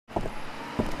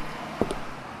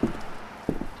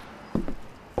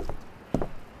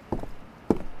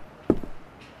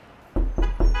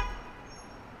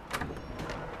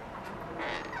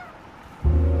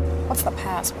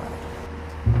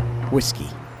whiskey.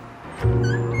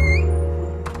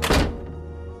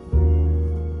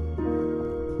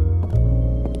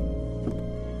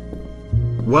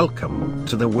 Welcome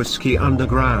to the Whiskey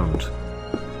Underground.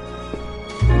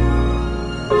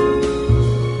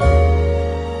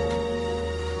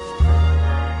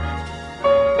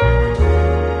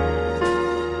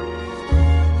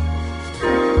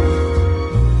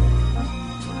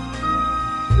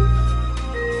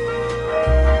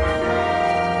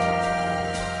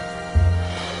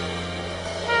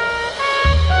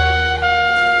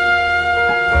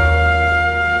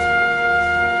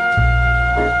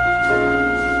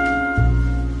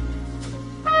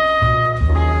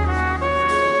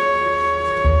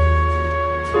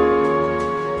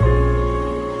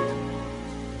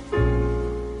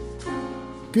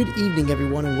 Good evening,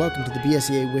 everyone, and welcome to the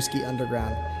BSEA Whiskey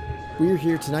Underground. We are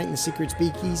here tonight in the Secret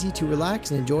Speakeasy to relax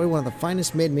and enjoy one of the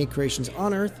finest made creations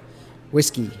on Earth,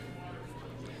 whiskey.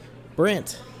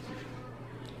 Brant.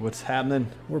 What's happening?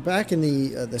 We're back in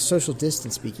the social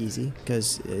distance speakeasy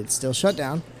because it's still shut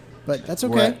down, but that's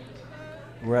okay.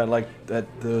 We're at like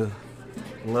at the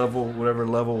level, whatever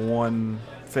level 1,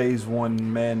 phase 1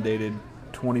 mandated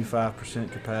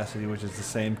 25% capacity, which is the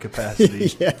same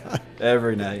capacity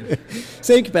every night.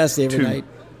 Same capacity every night.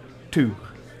 2.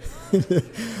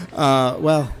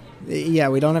 Well, yeah,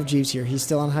 we don't have Jeeves here. He's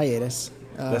still on hiatus.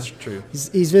 That's true.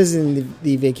 He's visiting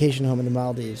the vacation home in the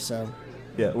Maldives, so.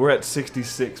 Yeah, we're at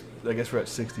 66. I guess we're at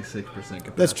 66%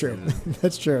 capacity. That's true.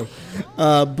 That's true.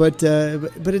 But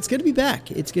it's good to be back.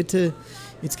 It's good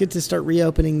to start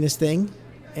reopening this thing,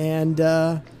 and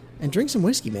drink some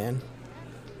whiskey, man.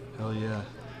 Hell yeah.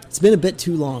 It's been a bit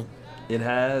too long. It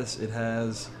has.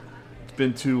 It's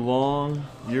been too long.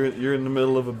 You're in the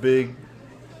middle of a big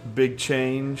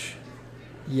change.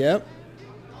 Yep.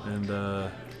 And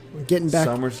we're getting back.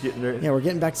 Summer's getting there. Yeah, we're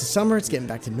getting back to summer. It's getting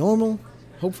back to normal,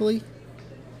 hopefully.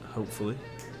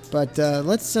 But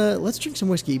let's drink some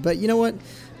whiskey. But you know what?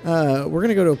 We're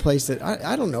gonna go to a place that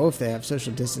I don't know if they have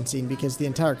social distancing because the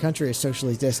entire country is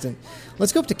socially distant.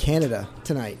 Let's go up to Canada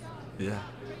tonight. Yeah.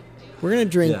 We're gonna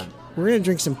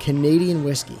drink some Canadian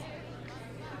whiskey.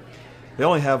 They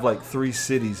only have like 3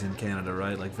 cities in Canada,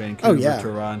 right? Like Vancouver,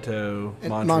 Toronto,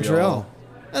 and Montreal.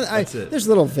 That's it. There's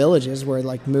little villages where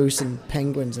like moose and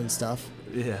penguins and stuff.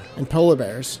 Yeah. And polar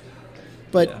bears.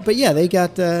 But yeah, they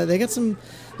got some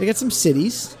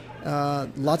cities,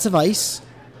 lots of ice.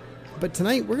 But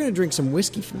tonight we're gonna drink some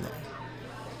whiskey from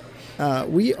there.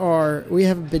 We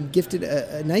have been gifted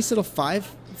a nice little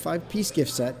 5-piece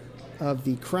gift set of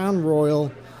the Crown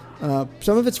Royal.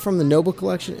 Some of it's from the Noble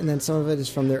collection, and then some of it is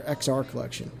from their XR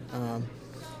collection.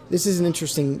 This is an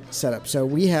interesting setup. So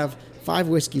we have 5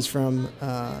 whiskeys from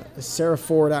Sarah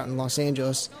Ford out in Los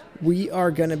Angeles. We are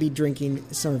going to be drinking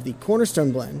some of the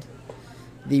Cornerstone Blend,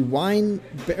 the wine,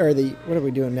 or what are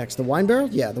we doing next? The wine barrel?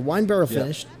 Yeah, the wine barrel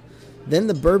finished. Then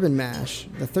the bourbon mash,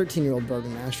 the 13-year-old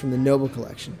bourbon mash from the Noble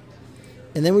collection.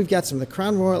 And then we've got some of the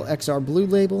Crown Royal XR Blue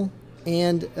Label,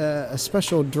 and a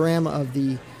special dram of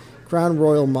the Crown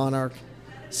Royal Monarch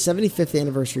 75th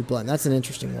Anniversary Blend. That's an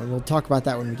interesting one. We'll talk about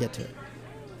that when we get to it.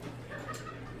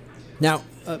 Now,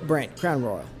 Brant, Crown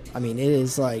Royal. I mean, it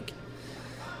is like,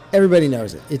 everybody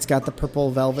knows it. It's got the purple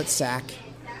velvet sack.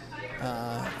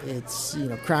 It's,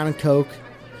 Crown and Coke.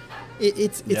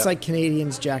 It's like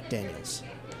Canadians' Jack Daniels.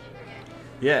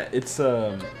 Yeah, I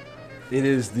think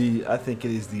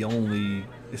it is the only,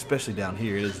 especially down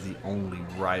here, it is the only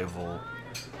rival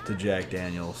to Jack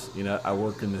Daniels. I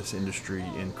work in this industry,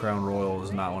 and Crown Royal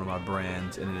is not one of my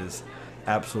brands, and it is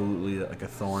absolutely like a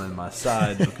thorn in my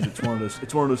side because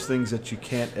it's one of those things that you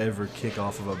can't ever kick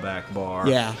off of a back bar.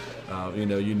 Yeah.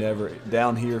 You never,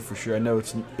 down here for sure. I know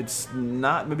it's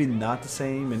not, maybe not the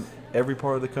same in every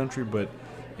part of the country, but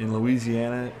in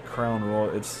Louisiana, Crown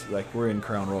Royal, it's like we're in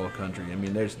Crown Royal country. I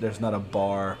mean, there's not a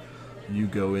bar you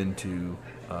go into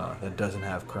that doesn't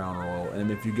have Crown Royal. And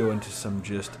if you go into some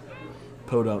just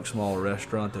podunk small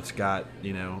restaurant that's got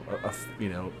a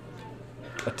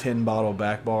 10-bottle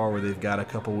back bar where they've got a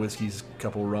couple whiskeys,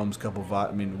 couple rums, couple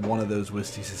vodka. I mean, one of those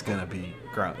whiskeys is gonna be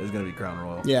Crown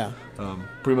Royal. Yeah.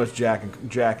 Pretty much Jack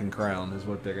and Crown is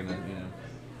what they're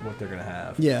gonna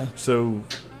have. Yeah. So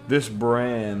this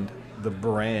brand, the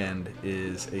brand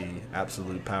is a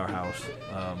absolute powerhouse,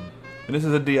 and this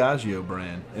is a Diageo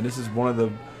brand, and this is one of the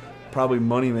probably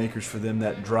money makers for them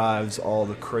that drives all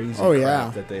the crazy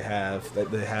crap that they have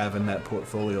in that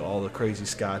portfolio, all the crazy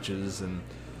scotches and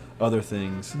other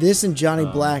things. This and Johnny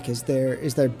Black is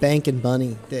their bank and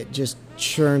money that just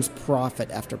churns profit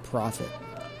after profit.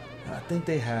 I think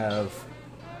they have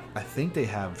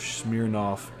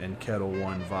Smirnoff and Kettle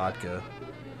One vodka.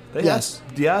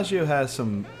 Diageo has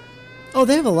some Oh,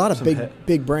 they have a lot of Some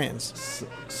big brands.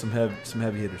 some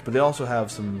heavy hitters, but they also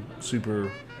have some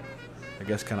super, I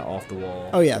guess, kind of off the wall.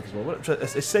 Oh, yeah. as well. I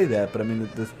say that, but I mean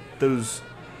those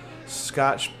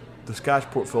the Scotch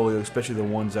portfolio, especially the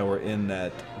ones that were in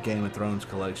that Game of Thrones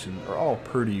collection, are all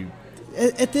pretty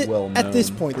well known. At this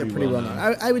point, they're pretty well known.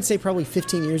 I would say probably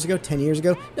 15 years ago, 10 years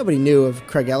ago, nobody knew of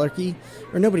Craig Ellerkey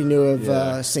or nobody knew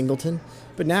of Singleton.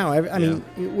 But now, I mean,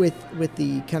 with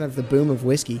the kind of the boom of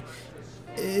whiskey,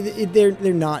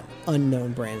 they're not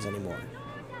unknown brands anymore.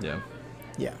 Yeah.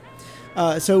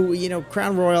 Yeah. So,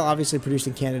 Crown Royal, obviously produced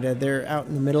in Canada. They're out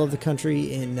in the middle of the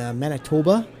country in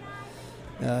Manitoba,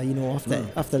 off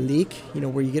the lake,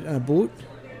 where you get on a boat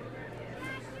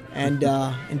and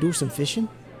do some fishing,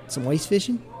 some ice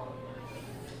fishing.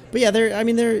 But yeah, they're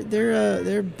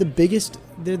the biggest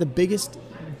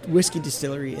whiskey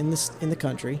distillery in the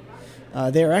country.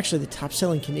 They are actually the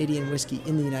top-selling Canadian whiskey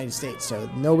in the United States. So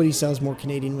nobody sells more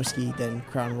Canadian whiskey than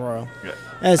Crown Royal. Yeah.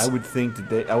 I would think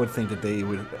that they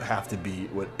would have to be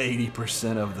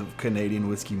 80% of the Canadian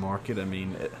whiskey market. I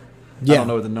mean, I don't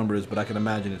know what the number is, but I can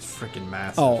imagine it's freaking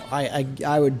massive. Oh,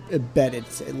 I would bet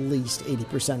it's at least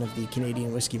 80% of the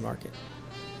Canadian whiskey market.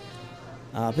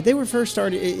 But they were first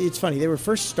started. It's funny. They were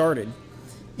first started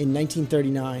in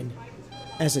 1939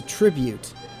 as a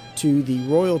tribute to the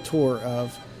royal tour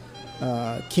of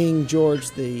King George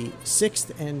VI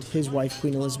and his wife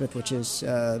Queen Elizabeth, which is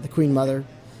the Queen Mother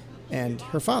and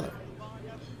her father.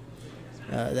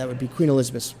 That would be Queen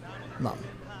Elizabeth's mom.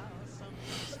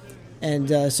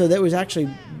 And so that was actually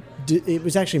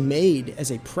made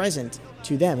as a present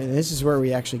to them, and this is where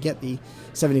we actually get the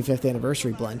 75th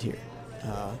anniversary blend here,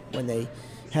 when they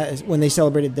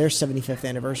celebrated their 75th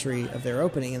anniversary of their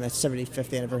opening, and that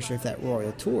 75th anniversary of that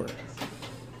royal tour.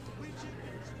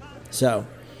 So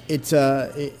it's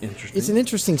an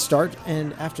interesting start,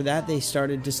 and after that they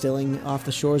started distilling off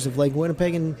the shores of Lake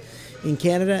Winnipeg in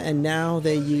Canada, and now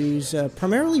they use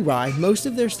primarily rye. Most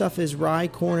of their stuff is rye,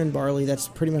 corn, and barley. That's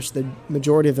pretty much the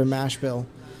majority of their mash bill.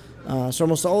 So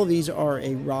almost all of these are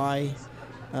a rye,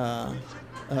 high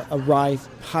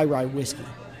rye whiskey,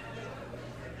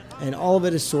 and all of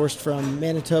it is sourced from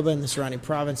Manitoba and the surrounding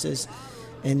provinces,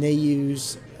 and they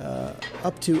use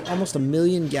up to almost 1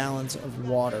 million gallons of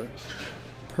water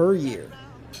per year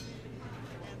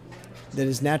that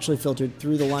is naturally filtered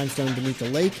through the limestone beneath the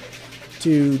lake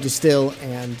to distill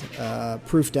and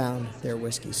proof down their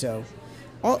whiskey. So,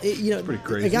 pretty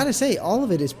crazy. I gotta say, all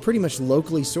of it is pretty much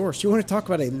locally sourced. You want to talk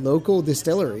about a local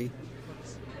distillery?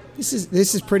 This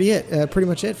is pretty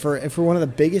much it for one of the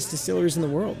biggest distilleries in the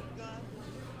world.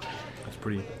 It's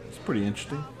pretty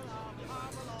interesting.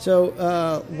 So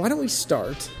why don't we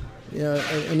start?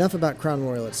 Enough about Crown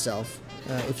Royal itself.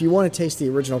 If you want to taste the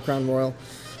original Crown Royal,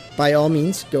 by all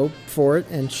means, go for it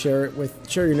and share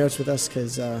your notes with us,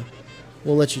 because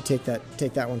we'll let you take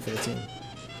that one for the team.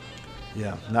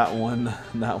 Yeah, not one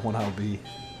I'll be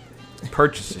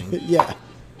purchasing. Yeah.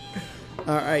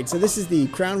 All right. So this is the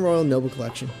Crown Royal Noble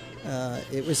Collection.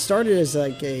 It was started as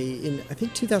in I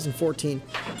think 2014.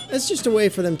 It's just a way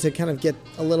for them to kind of get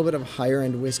a little bit of higher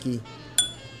end whiskey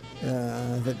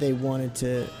that they wanted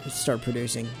to start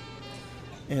producing,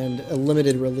 and a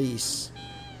limited release.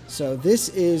 So this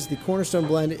is the Cornerstone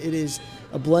Blend. It is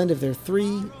a blend of their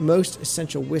 3 most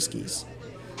essential whiskeys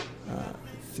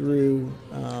through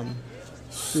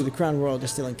the Crown Royal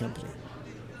Distilling Company.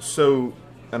 So,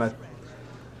 and I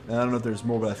don't know if there's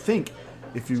more, but I think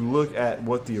if you look at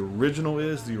what the original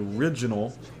is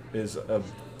a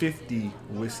 50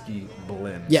 whiskey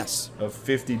blend. Yes. Of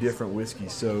 50 different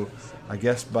whiskeys. So I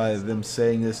guess by them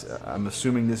saying this, I'm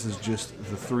assuming this is just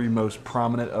the 3 most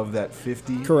prominent of that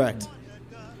 50. Correct.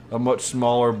 A much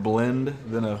smaller blend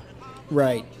than a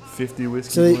 50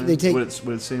 whiskey blend. They take, would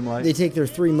it seem like? They take their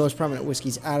 3 most prominent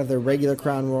whiskeys out of their regular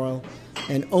Crown Royal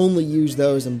and only use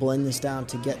those and blend this down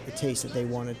to get the taste that they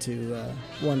wanted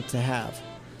to have.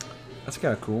 That's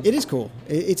kind of cool. It is cool.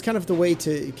 It's kind of the way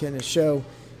to kind of show,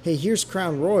 hey, here's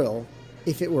Crown Royal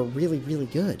if it were really, really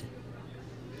good.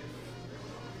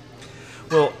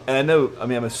 Well, and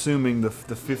I'm assuming the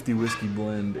 50 whiskey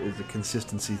blend is a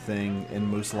consistency thing, and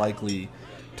most likely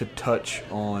to touch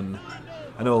on,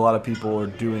 I know a lot of people are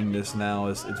doing this now,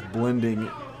 it's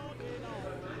blending,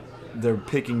 they're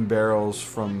picking barrels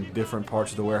from different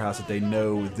parts of the warehouse that they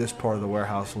know this part of the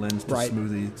warehouse lends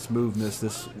to smoothness,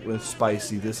 this is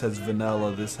spicy, this has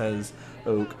vanilla, this has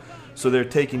oak. So they're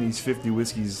taking these 50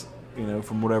 whiskeys,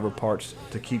 from whatever parts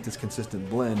to keep this consistent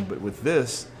blend. But with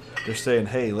this, they're saying,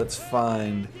 hey, let's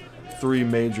find 3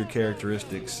 major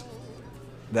characteristics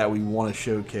that we want to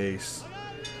showcase.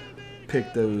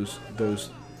 Pick those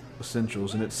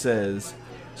essentials, and it says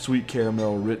sweet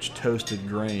caramel, rich toasted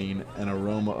grain, and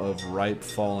aroma of ripe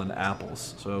fallen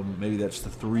apples. So maybe that's the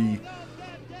 3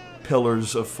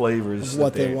 pillars of flavors Of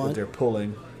what they that want. they're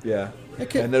pulling. Yeah. It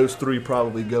could- And those 3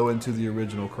 probably go into the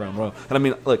original Crown Royal. And I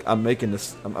mean, look, I'm making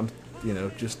this. I'm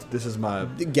just this is my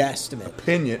The guesstimate.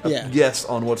 opinion, Yeah. guess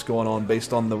on what's going on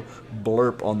based on the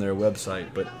blurb on their website.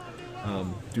 But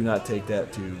do not take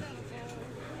that to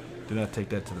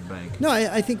the bank. No,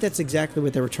 I think that's exactly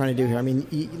what they were trying to do here. I mean,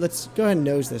 let's go ahead and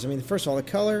nose this. I mean, first of all, the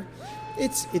color,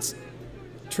 it's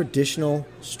traditional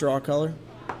straw color,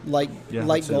 light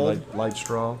I'd say gold. light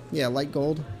straw. Yeah, light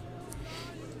gold.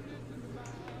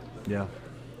 Yeah.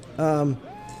 And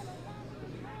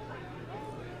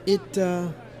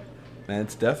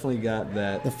it's definitely got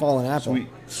that The fallen apple.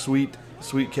 sweet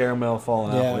caramel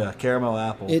fallen apple. Yeah, caramel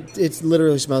apple. It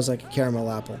literally smells like a caramel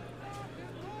apple.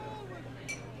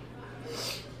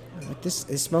 Like this,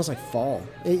 it smells like fall.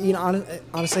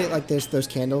 Honestly, like there's those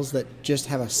candles that just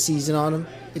have a season on them.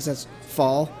 It says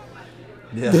fall.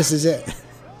 yeah. This is it.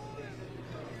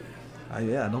 I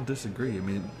don't disagree. I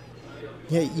mean,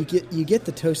 Yeah, you get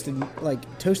the toasted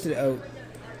oat,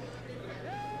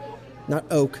 not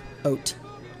oat,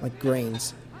 like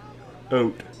grains,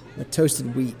 oat. like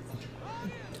toasted wheat,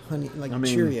 honey, like I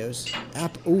mean- Cheerios,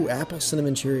 apple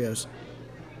cinnamon Cheerios.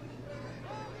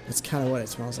 That's kind of what it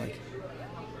smells like.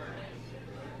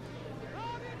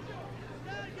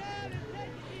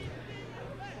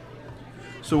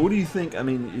 So what do you think? I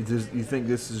mean, you think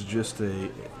this is just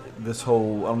this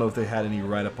whole? I don't know if they had any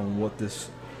write up on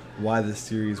why this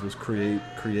series was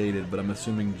created, but I'm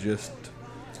assuming just.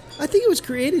 I think it was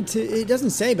created to. It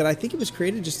doesn't say, but I think it was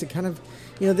created just to kind of,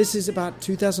 this is about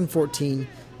 2014.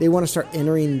 They want to start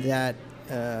entering that,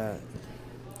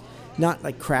 not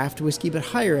like craft whiskey, but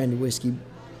higher end whiskey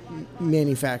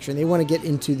manufacturing. They want to get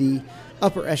into the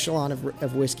upper echelon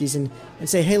of whiskeys and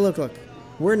say, hey, look,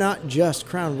 we're not just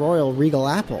Crown Royal Regal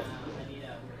Apple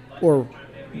or,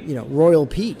 Royal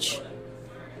Peach.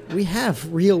 We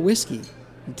have real whiskey.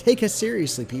 Take us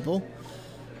seriously, people.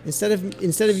 Instead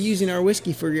of using our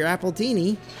whiskey for your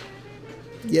appletini,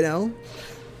 Yeah.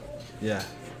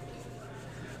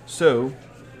 So,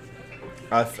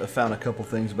 I found a couple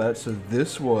things about it. So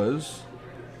this was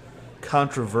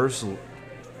controversially,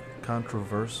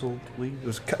 it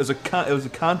was a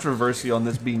controversy on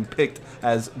this being picked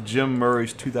as Jim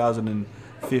Murray's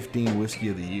 2015 Whiskey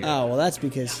of the Year. Oh, well, that's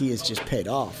because he is just paid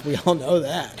off. We all know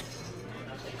that.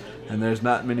 And there's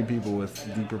not many people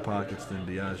with deeper pockets than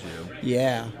Diageo.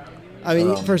 Yeah. I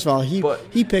mean, first of all, he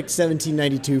picked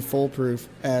 1792 Foolproof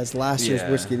as last year's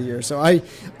Yeah. Whiskey of the Year. So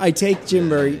I take Jim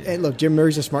Murray. And look, Jim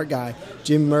Murray's a smart guy.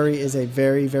 Jim Murray is a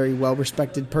very, very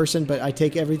well-respected person, but I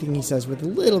take everything he says with a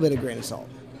little bit of grain of salt.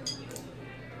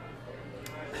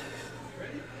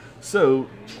 So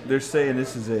they're saying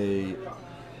this is a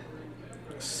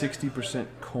 60%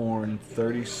 corn,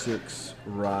 36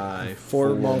 rye,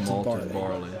 4 malted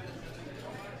barley.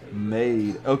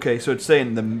 Made. Okay, so it's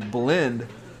saying the blend,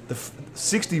 the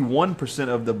 61%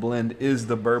 of the blend is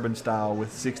the bourbon style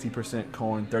with 60%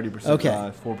 corn, 30%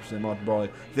 rye, 4% malted barley.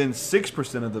 Then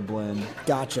 6% of the blend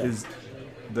is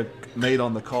the made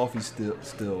on the coffee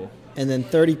still. And then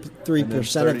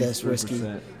 33% of this whiskey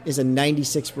is a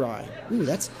 96 rye. Ooh,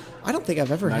 I don't think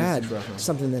I've ever had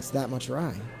something that's that much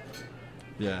rye.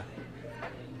 Yeah.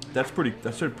 That's pretty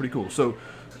cool. So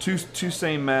two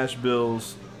same mash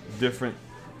bills, different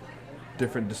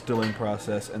distilling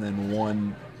process, and then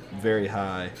one very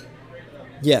high.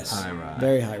 Yes. High rye.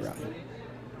 Very high rye.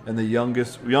 And the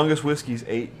youngest whiskey's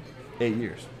 8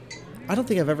 years. I don't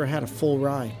think I've ever had a full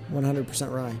rye,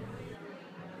 100% rye.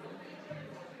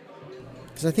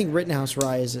 Because I think Rittenhouse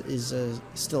rye is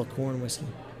still a corn whiskey,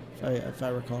 if I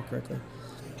recall correctly.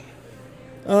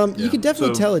 You can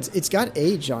definitely tell it's got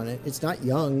age on it. It's not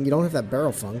young. You don't have that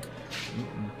barrel funk.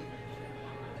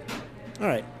 All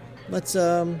right, let's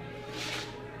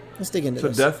dig into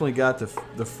this. So definitely got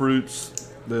the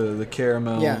fruits, the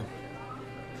caramel. Yeah.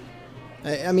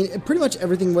 I mean, pretty much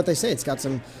everything what they say. It's got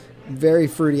some very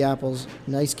fruity apples,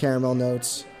 nice caramel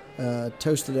notes,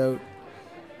 toasted oat,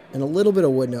 and a little bit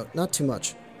of wood note. Not too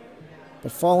much,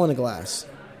 but fall in a glass.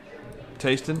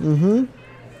 Tasting? Mm-hmm.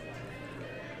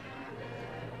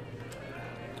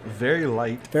 Very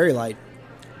light. Very light.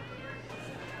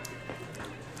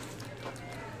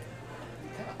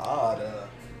 Odd.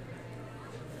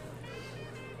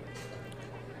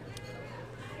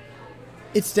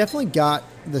 It's definitely got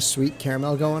the sweet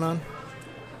caramel going on.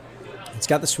 It's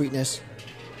got the sweetness.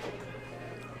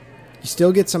 You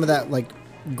still get some of that like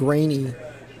grainy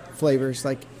flavors,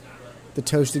 like the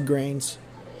toasted grains.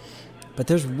 But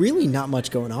there's really not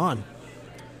much going on.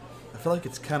 I feel like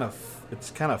it's kind of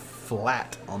it's kind of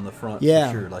flat on the front.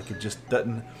 Yeah. For sure. Like it just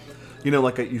doesn't.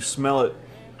 Like you smell it.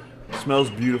 Smells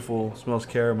beautiful. Smells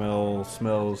caramel.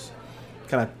 Smells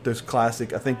kind of those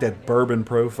classic. I think that bourbon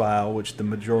profile, which the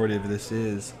majority of this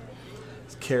is,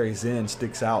 carries in,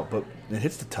 sticks out, but it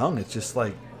hits the tongue. It's just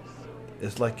like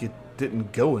it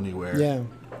didn't go anywhere. Yeah,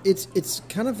 it's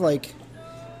kind of like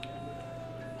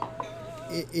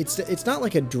it's not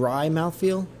like a dry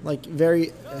mouthfeel. Like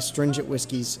very astringent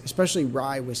whiskeys, especially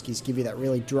rye whiskeys, give you that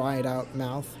really dried out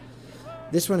mouth.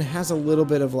 This one has a little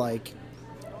bit of like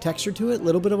texture to it, a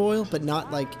little bit of oil, but not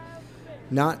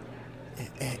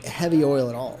heavy oil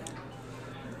at all.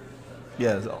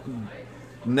 Yeah, it's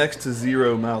next to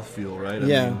zero mouthfeel, right? I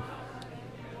mean,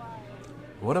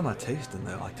 what am I tasting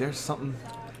though? Like there's something.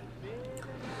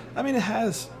 I mean, it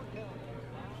has.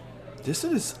 This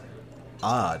is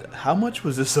odd. How much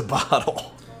was this a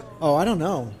bottle? Oh, I don't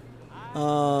know.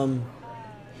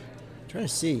 Trying to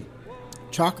see.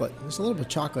 Chocolate. There's a little bit of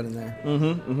chocolate in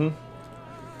there.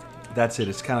 That's it.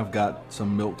 It's kind of got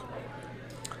some milk.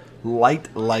 Light.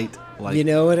 You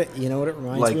know what it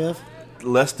reminds me of?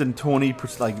 Less than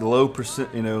 20%, like low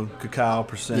percent, cacao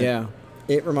percent. Yeah.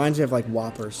 It reminds me of like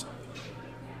Whoppers.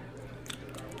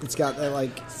 It's got that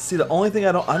like. See, the only thing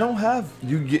I don't have,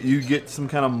 you get some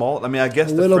kind of malt. I mean, I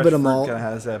guess a the little fresh bit of fruit malt kind of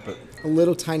has that, but a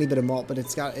little tiny bit of malt, but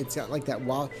it's got like that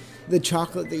the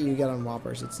chocolate that you get on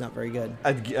Whoppers. It's not very good.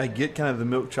 I get kind of the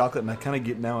milk chocolate, and I kind of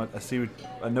get now.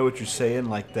 I know what you're saying,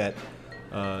 like that.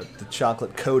 The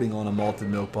chocolate coating on a malted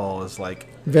milk ball is like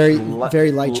very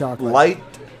light chocolate. Light,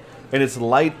 and it's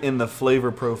light in the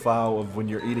flavor profile of when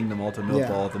you're eating the malted milk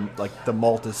ball. The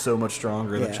malt is so much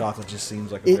stronger. Yeah. The chocolate just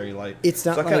seems like very light. It's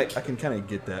not so like I can kind of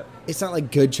get that. It's not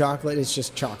like good chocolate. It's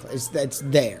just chocolate. It's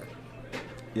there.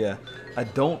 Yeah, I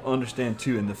don't understand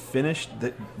too. In the finish,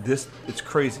 it's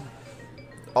crazy.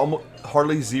 Almost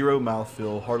hardly zero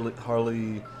mouthfeel.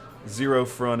 Hardly zero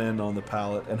front end on the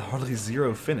palate, and hardly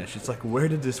zero finish. It's like, where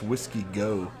did this whiskey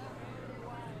go?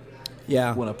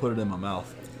 Yeah. When I put it in my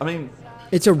mouth, I mean,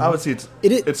 I would say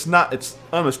it's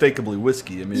unmistakably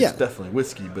whiskey. I mean, it's definitely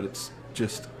whiskey, but it's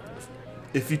just,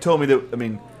 if you told me that, I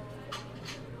mean,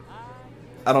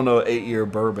 I don't know an 8-year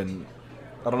bourbon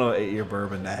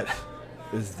that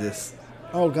is this.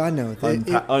 Oh God, no!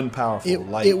 Unpowerful,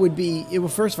 light. It would be.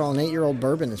 First of all, an 8-year-old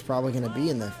bourbon is probably going to be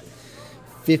in the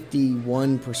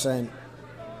 51%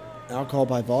 alcohol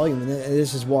by volume, and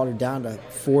this is watered down to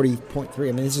 40.3. I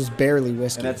mean, this is barely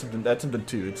whiskey. And that's something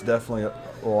too. It's definitely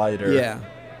lighter. Yeah,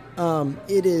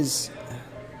 it is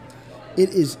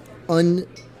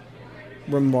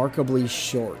unremarkably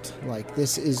short. Like,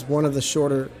 this is one of the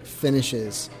shorter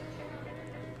finishes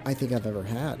I think I've ever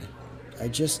had. I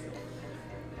just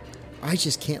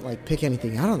can't like pick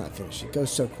anything out on that finish. It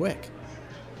goes so quick.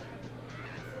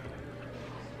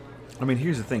 I mean,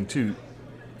 here's the thing too.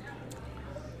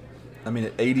 I mean,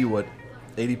 at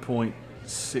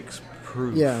 80.6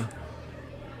 proof. Yeah.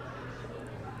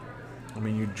 I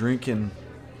mean, you're drinking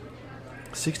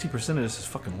 60% of this is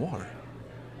fucking water.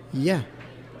 Yeah.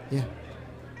 Yeah.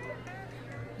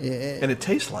 And it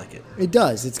tastes like it. It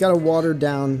does. It's got a watered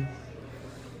down,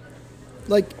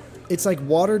 it's like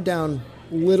watered down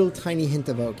little tiny hint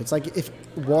of oak. It's like if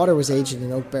water was aged in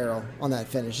an oak barrel on that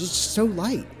finish. It's just so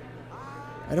light.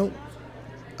 I don't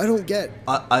get.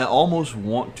 I almost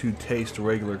want to taste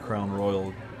regular Crown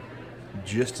Royal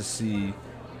just to see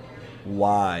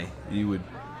why you would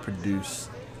produce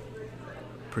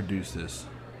this.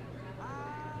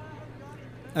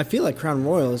 I feel like Crown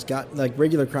Royal has got, like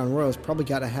regular Crown Royal's probably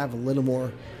got to have a little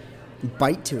more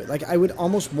bite to it. Like, I would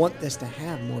almost want this to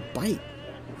have more bite.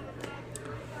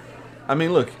 I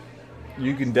mean, look,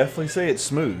 you can definitely say it's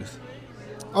smooth.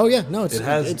 Oh yeah, no, it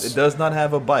does not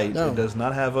have a bite. No. It does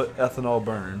not have an ethanol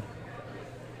burn.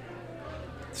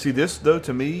 See, this though,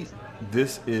 to me,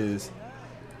 this is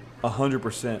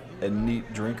 100% a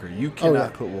neat drinker. You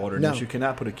cannot put water in this. You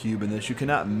cannot put a cube in this. You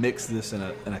cannot mix this in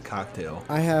a cocktail.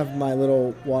 I have my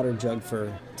little water jug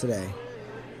for today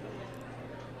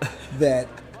that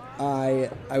I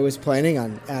was planning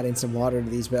on adding some water to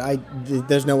these, but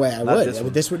there's no way I would.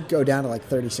 This would go down to like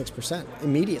 36%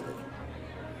 immediately.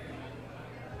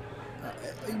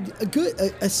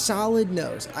 A solid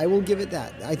nose. I will give it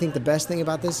that. I think the best thing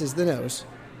about this is the nose.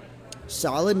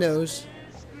 Solid nose.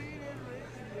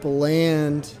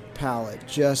 Bland palate.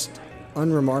 Just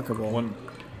unremarkable.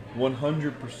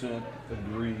 100%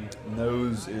 agree.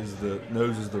 Nose is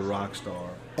the rock star.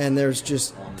 And there's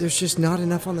just not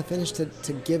enough on the finish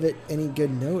to give it any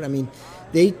good note. I mean,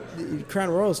 Crown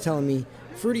Royal is telling me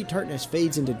fruity tartness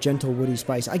fades into gentle woody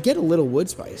spice. I get a little wood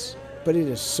spice, but it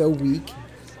is so weak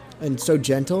and so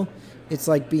gentle. It's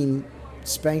like being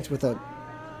spanked with a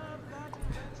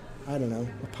I don't know,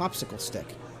 a popsicle stick.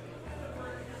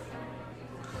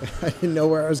 I didn't know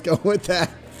where I was going with that.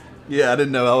 Yeah, I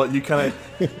didn't know. You kind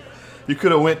of you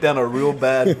could have went down a real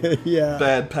bad Yeah.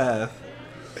 bad path.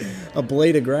 A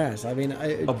blade of grass. I mean,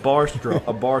 A bar straw.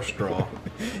 A bar straw.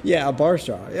 yeah, a bar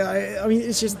straw. Yeah, I mean,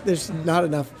 it's just there's not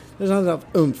enough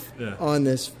oomph Yeah. on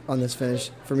this finish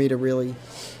for me to really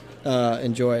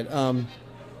enjoy it.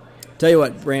 Tell you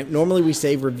what, Brant. Normally we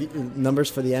save numbers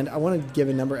for the end. I want to give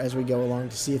a number as we go along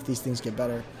to see if these things get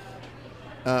better.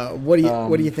 What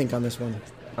do you think on this one?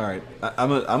 All right, I'm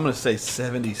gonna say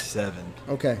 77.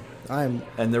 Okay,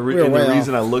 And the we're way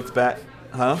reason off. I looked back,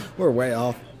 huh? We're way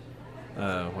off.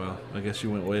 Well, I guess you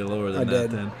went way lower than I that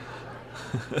did.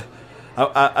 then.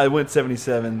 I went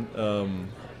 77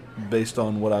 based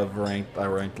on what I've ranked. I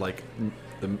ranked like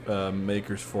the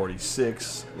Maker's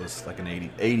 46 was like an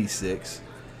 86,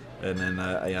 and then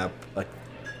I like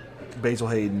Basil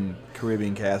Hayden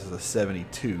Caribbean Cast is a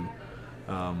 72.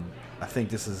 I think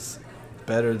this is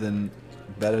better than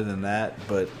that,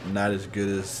 but not as good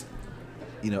as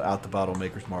out the bottle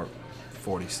Maker's Mark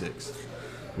 46.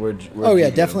 Where'd Oh you yeah,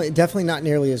 go? definitely not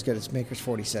nearly as good as Maker's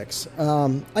 46.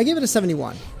 I give it a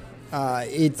 71.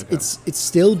 It's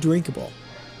still drinkable.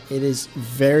 It is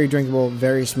very drinkable,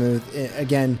 very smooth.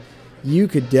 Again, you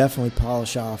could definitely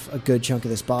polish off a good chunk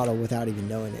of this bottle without even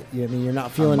knowing it. I mean, you're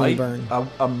not feeling any burn.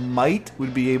 I might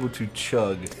would be able to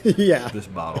chug Yeah, this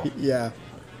bottle. yeah,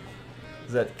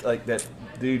 Is that like that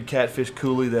dude Catfish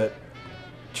Cooley that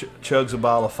chugs a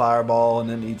bottle of Fireball and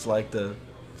then eats like the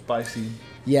spicy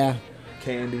yeah,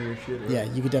 candy or shit? yeah.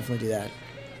 You could definitely do that.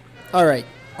 All right,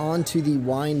 on to the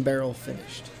wine barrel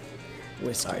finished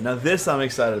whiskey. All right, now this I'm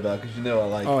excited about because I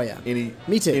like. Oh, yeah. any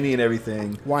Me too. any and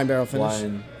everything Wine barrel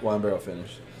finish. wine barrel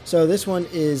finish. So this one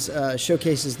is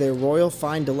showcases their Royal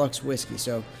Fine Deluxe whiskey.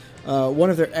 So one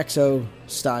of their XO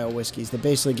style whiskeys that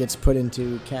basically gets put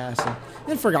into casks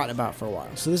and forgotten about for a while.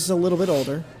 So this is a little bit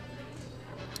older.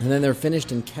 And then they're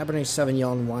finished in Cabernet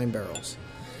Sauvignon wine barrels.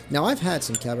 Now I've had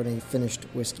some Cabernet finished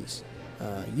whiskeys.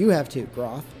 You have too,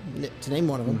 Groth, to name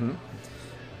one of them.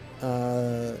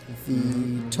 The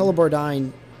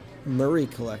Tullibardine Murray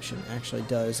collection actually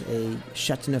does a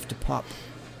Chateauneuf de Pop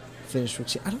finished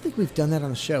whiskey. I don't think we've done that on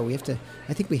the show. I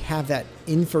think we have that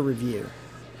in for review,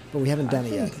 but we haven't done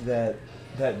it yet.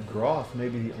 that Groth may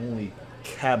be the only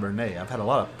Cabernet. I've had a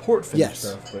lot of port finish Yes.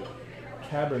 stuff, but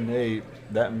Cabernet,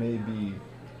 that may be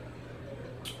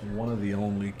one of the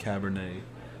only Cabernet.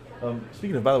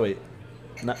 Speaking of, by the way,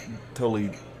 not totally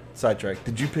sidetracked.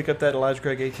 Did you pick up that Elijah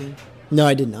Craig 18? No,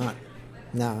 I did not.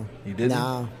 No. You didn't?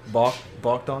 No,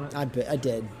 Balked on it? I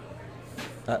did.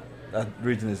 The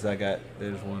reason is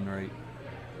there's one right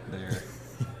there.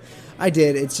 I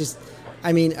did. It's just,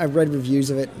 I mean, I've read reviews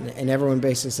of it, and everyone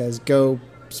basically says, go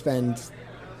spend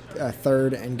a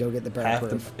third and go get the barrel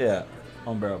proof.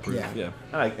 On barrel proof. Yeah.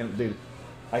 And dude,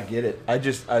 I get it. I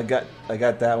got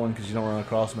that one because you don't run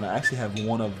across them. And I actually have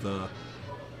one of the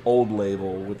old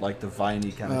label with like the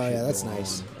viney kind of Oh, shit. yeah, that's going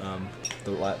nice. on.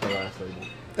 The last label.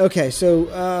 Okay,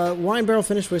 so wine barrel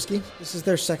finished whiskey. This is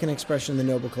their second expression in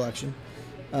the Noble Collection.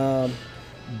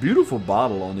 Beautiful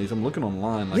bottle on these. I'm looking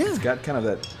online. Like Yeah. it's got kind of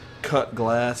that cut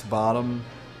glass bottom.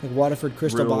 Like Waterford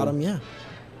Crystal Real- Bottom, yeah.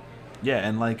 Yeah,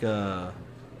 and like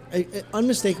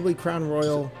Unmistakably Crown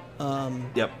Royal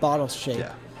Yep. bottle shape.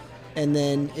 yeah. And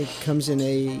then it comes in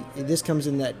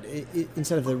that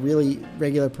instead of the really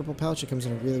regular purple pouch, it comes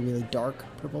in a really, really dark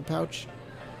purple pouch.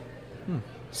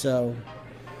 So,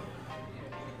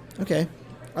 okay.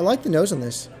 I like the nose on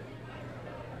this.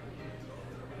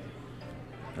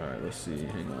 All right, let's see.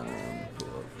 Hang on. Pull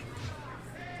up.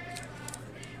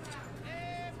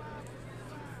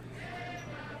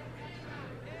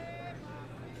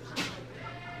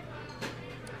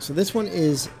 So this one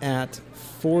is at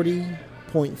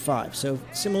 40.5. So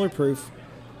similar proof.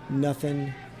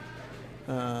 Nothing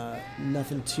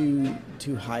too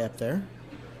high up there.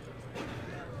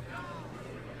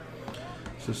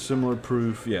 So similar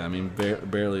proof, yeah. I mean,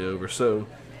 barely over. So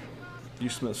you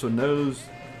smell. So nose.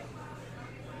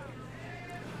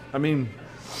 I mean,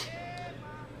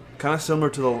 kind of similar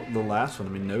to the last one.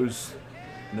 I mean, nose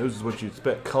is what you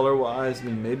expect. Color wise, I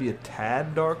mean, maybe a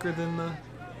tad darker than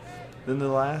the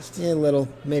last. Yeah, a little,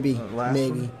 maybe, Last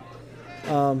maybe.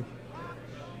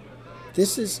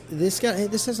 This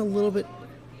has a little bit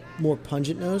more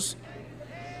pungent nose.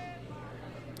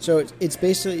 So it's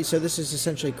basically, so this is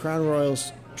essentially Crown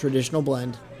Royal's traditional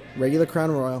blend, regular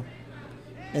Crown Royal,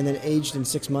 and then aged in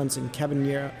 6 months in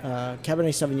Cabernet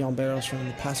Sauvignon barrels from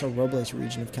the Paso Robles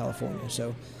region of California.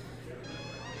 So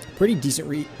pretty decent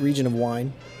region of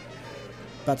wine.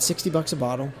 About $60 a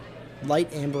bottle.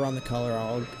 Light amber on the color.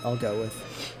 I'll go with.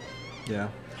 Yeah.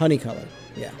 Honey color.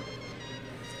 Yeah.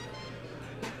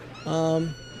 I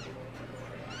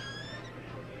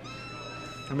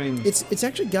mean, It's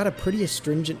actually got a pretty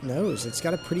astringent nose. It's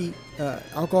got a pretty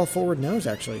alcohol forward nose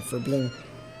actually for being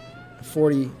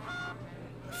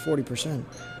 40%.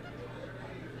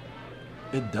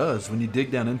 it does. When you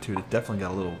dig down into it, it definitely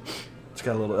got a little. It's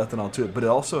got a little ethanol to it, but it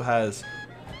also has.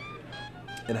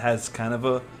 It has kind of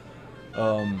a,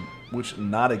 which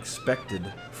not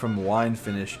expected from wine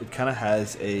finish. It kind of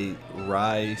has a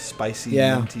rye, spicy,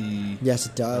 minty. Yes,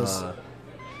 it does. It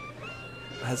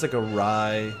has like a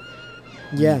rye.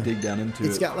 When Yeah. you dig down into it.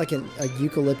 It's got like a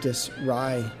eucalyptus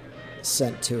rye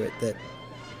scent to it that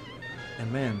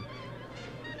And man,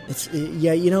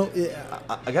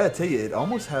 I gotta tell you, it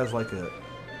almost has like a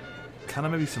kind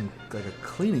of maybe some like a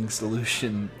cleaning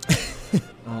solution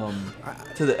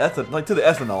to the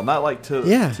ethanol, not like to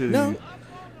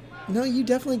no, you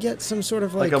definitely get some sort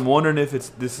of like I'm wondering if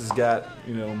this has got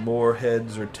more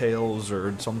heads or tails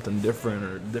or something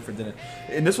different than it.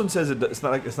 And this one says it's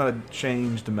not a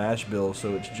changed mash bill,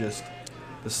 so it's just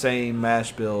the same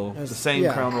mash bill, the same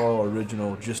Crown Royal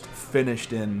original, just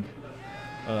finished in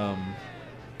wine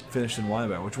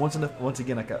barrel. Which once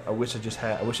again, like I wish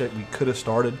we could have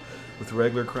started with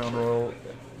regular Crown Royal,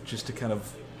 just to kind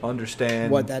of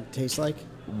understand what that tastes like.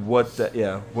 What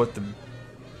the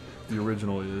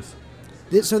original is.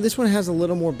 So this one has a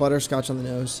little more butterscotch on the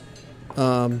nose.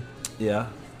 Yeah.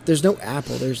 There's no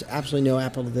apple. There's absolutely no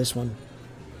apple to this one.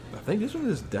 I think this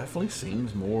one definitely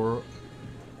seems more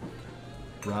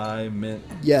rye, mint.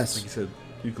 Yes. Like you said,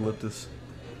 eucalyptus.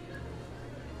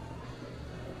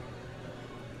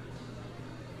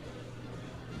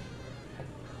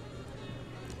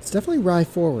 It's definitely rye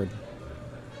forward.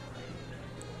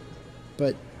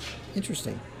 But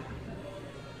interesting.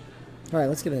 All right,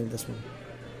 let's get into this one.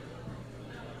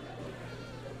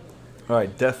 All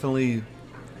right, definitely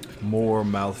more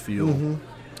mouthfeel.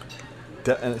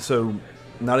 And so,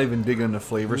 not even digging into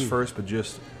flavors first, but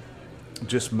just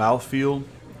mouthfeel.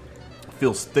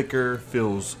 Feels thicker,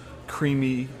 feels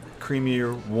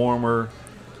creamier, warmer.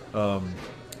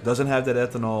 Doesn't have that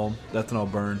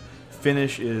ethanol burn.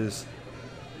 Finish is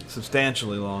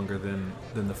substantially longer than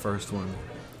the first one.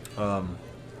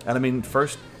 And I mean,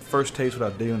 first taste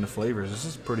without digging into flavors, this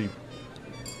is pretty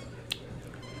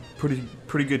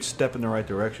good step in the right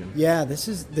direction. Yeah, this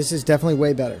is definitely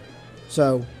way better.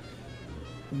 So,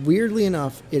 weirdly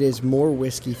enough, it is more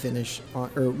whiskey finish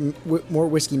more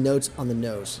whiskey notes on the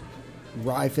nose,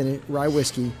 rye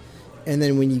whiskey, and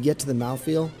then when you get to the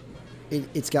mouthfeel,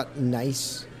 it's got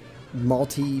nice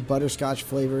malty butterscotch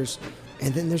flavors,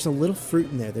 and then there's a little fruit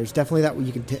in there. There's definitely that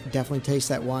you can definitely taste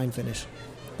that wine finish,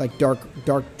 like dark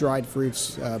dried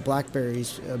fruits,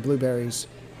 blackberries, blueberries.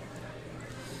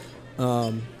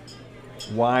 Wine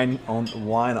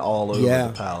all over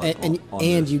the palate.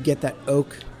 And you get that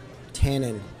oak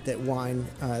tannin that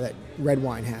red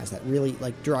wine has, that really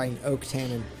like drying oak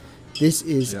tannin. This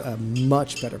is a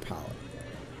much better palate.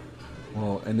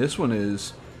 Well, and this one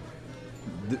is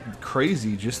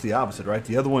crazy, just the opposite, right?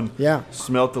 The other one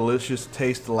smelled delicious,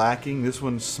 taste lacking. This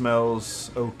one smells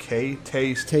okay,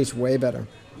 tastes way better.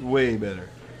 Way better.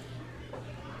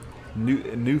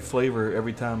 New flavor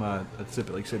every time I sip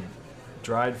it. Like I said,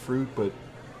 dried fruit, but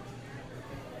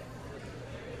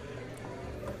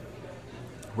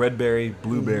red berry,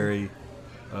 blueberry,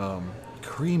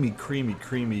 creamy.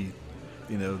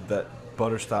 That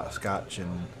butterscotch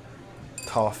and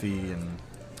toffee and.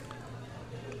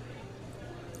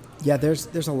 Yeah,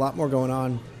 there's a lot more going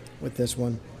on with this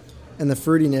one, and the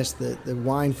fruitiness, the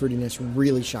wine fruitiness,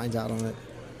 really shines out on it.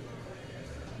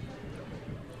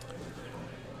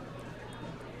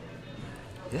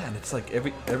 Yeah, and it's like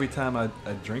every time I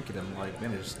drink it, I'm like,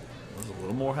 man, there's a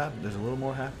little more happen. There's a little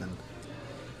more happening.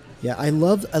 Yeah, I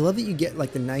love that you get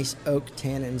like the nice oak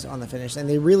tannins on the finish, and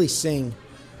they really sing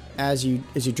as you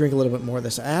drink a little bit more of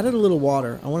this. I added a little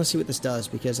water. I want to see what this does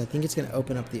because I think it's going to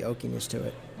open up the oakiness to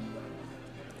it.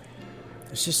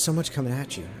 There's just so much coming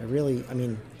at you.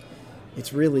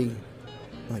 It's really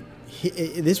like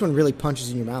this one really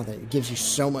punches in your mouth. It gives you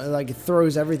so much, like it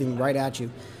throws everything right at you,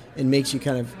 and makes you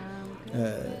kind of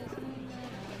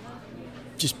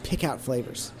just pick out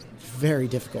flavors. It's very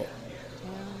difficult.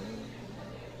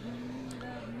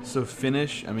 So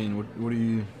finish. I mean, what do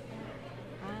you?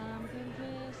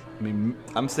 I mean,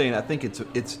 I'm saying I think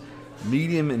it's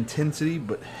medium intensity,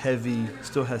 but heavy.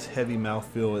 Still has heavy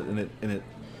mouthfeel, and it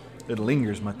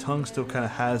lingers. My tongue still kind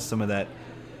of has some of that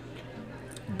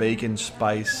bacon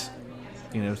spice.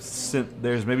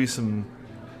 There's maybe some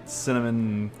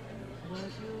cinnamon.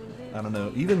 I don't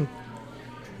know. Even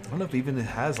don't know if even it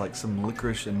has like some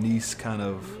licorice anise kind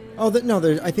of. Oh,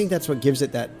 no, I think that's what gives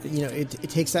it that. It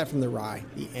takes that from the rye,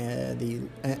 the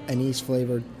anise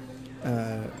flavored,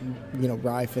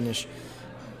 rye finish.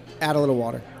 Add a little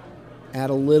water. Add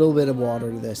a little bit of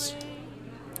water to this.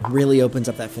 Really opens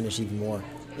up that finish even more.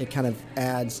 It kind of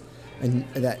adds, and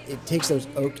that it takes those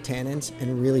oak tannins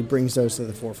and really brings those to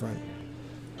the forefront.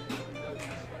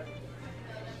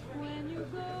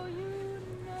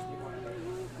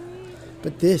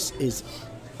 But this is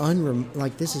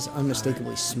this is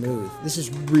unmistakably smooth. This is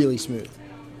really smooth.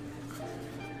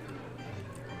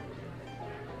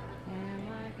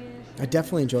 I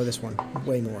definitely enjoy this one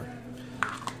way more.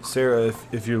 Sarah,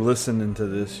 if you're listening to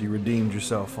this, you redeemed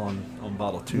yourself on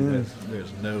bottle 2.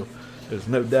 There's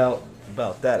no doubt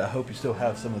about that. I hope you still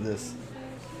have some of this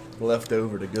left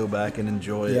over to go back and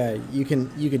enjoy it. Yeah, you can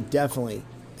definitely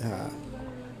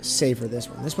savor this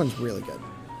one. This one's really good.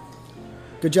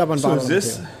 Good job on bottle number 2.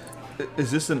 Is this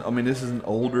this is an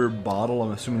older bottle.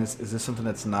 I'm assuming is this something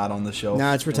that's not on the shelf?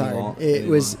 No, it's retired. It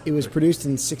was produced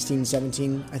in 16,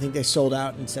 17. I think they sold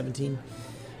out in 17.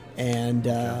 And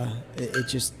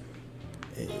it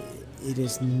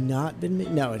has not been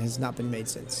made. No, it has not been made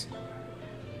since.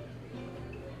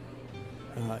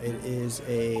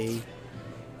 It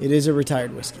is a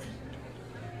retired whiskey.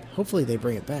 Hopefully they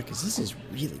bring it back because this is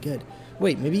really good.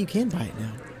 Wait, maybe you can buy it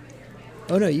now.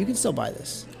 Oh no, you can still buy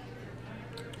this.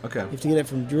 Okay. You have to get it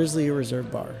from Drizzly or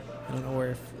Reserve Bar. I don't know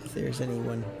if there's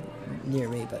anyone near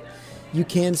me, but you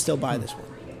can still buy this one.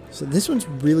 So this one's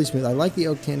really smooth. I like the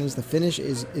oak tannins. The finish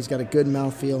is got a good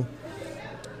mouthfeel.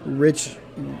 Rich,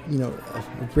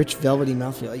 rich velvety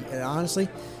mouthfeel. It honestly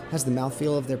has the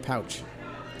mouthfeel of their pouch.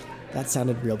 That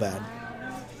sounded real bad.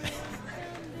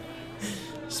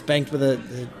 Spanked with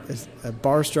a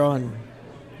bar straw and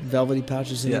velvety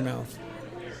pouches in your mouth.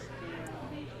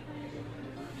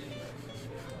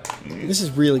 This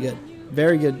is really good.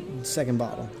 Very good second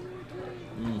bottle.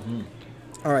 Mm-hmm.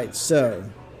 All right, so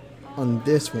on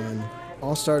this one,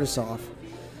 I'll start us off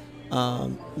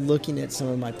looking at some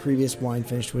of my previous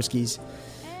wine-finished whiskeys.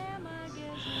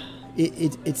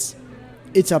 It's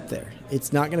up there.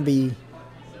 It's not going to be...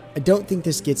 I don't think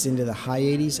this gets into the high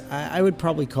 80s. I would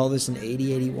probably call this an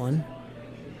 80, 81.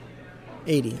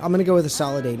 80. I'm going to go with a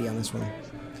solid 80 on this one.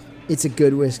 It's a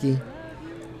good whiskey.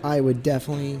 I would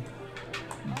definitely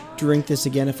drink this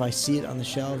again if I see it on the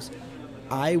shelves.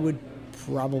 I would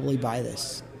probably buy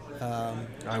this.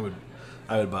 I would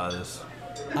buy this.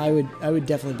 I would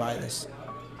definitely buy this.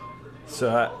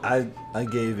 So I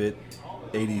gave it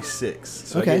 86.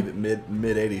 So okay. I gave it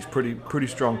mid 80s. Pretty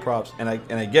strong props. And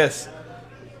I guess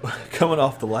coming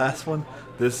off the last one,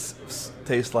 this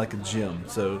tastes like a gem.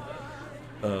 So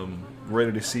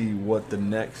ready to see what the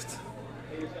next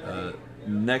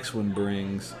one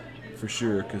brings for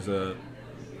sure, because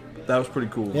that was pretty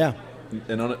cool. Yeah.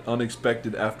 And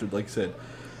unexpected after, like I said,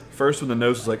 first when the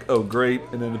nose was like, oh, great,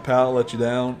 and then the palate let you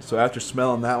down. So after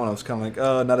smelling that one, I was kind of like,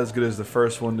 oh, not as good as the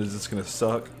first one. Is this going to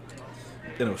suck?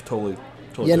 And it was totally yeah,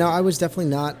 different. no, I was definitely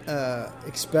not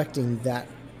expecting that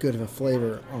good of a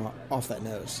flavor off that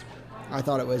nose. I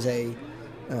thought it was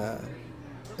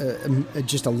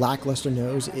just a lackluster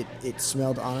nose. It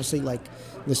smelled, honestly, like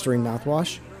Listerine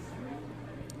mouthwash.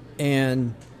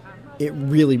 And it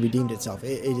really redeemed itself.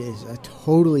 It is a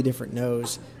totally different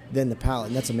nose than the palate,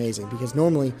 and that's amazing, because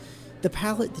normally the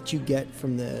palate that you get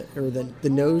from the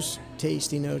nose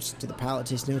tasty notes to the palate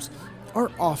tasty notes are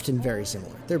often very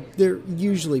similar. They're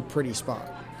usually pretty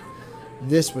spot.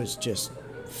 This was just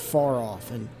far off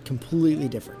and completely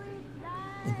different.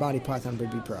 And Body Python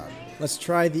would be proud. Let's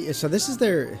try so this is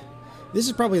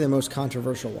probably the most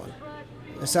controversial one,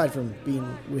 aside from being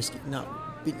whiskey,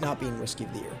 not being whiskey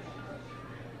of the year.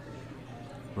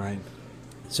 Right.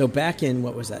 So back in,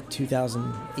 what was that,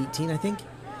 2018, I think?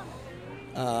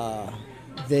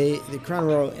 The Crown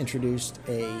Royal introduced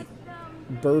a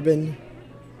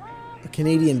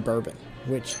Canadian bourbon,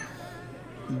 which,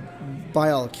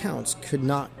 by all accounts, could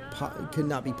not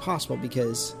be possible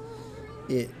because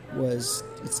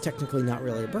it's technically not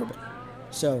really a bourbon.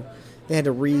 So they had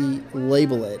to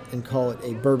relabel it and call it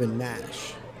a bourbon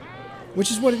mash, which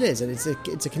is what it is. And it's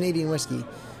a Canadian whiskey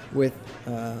with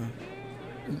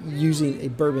using a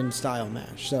bourbon style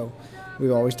mash. So we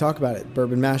always talk about it.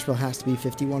 Bourbon mash bill has to be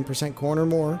 51% corn or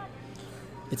more.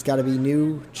 It's got to be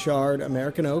new charred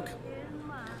American oak.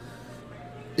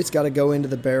 It's got to go into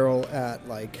the barrel at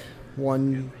like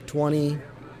 120,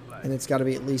 and it's got to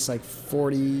be at least like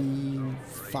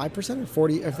 45% or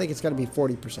 40. I think it's got to be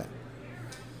 40%.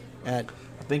 I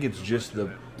think it's just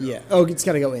the... Yeah. Oh, it's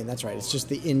got to go in. That's right. It's just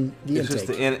the intake. It's just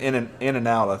the in and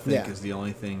out, I think, is the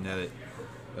only thing that it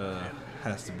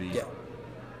has to be. Yeah.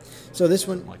 So this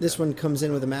one, Like this that. one comes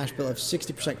in with a mash bill of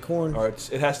 60% corn. Or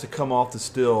it has to come off the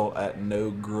still at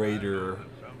no greater.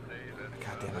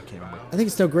 God damn, I can't remember. I think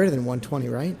it's no greater than 120,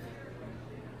 right? And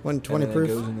 120 then proof.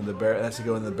 It goes into the barrel. It has to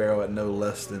go in the barrel at no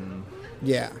less than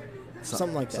Yeah,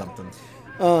 something like that. Something.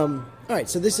 All right,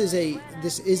 so this is a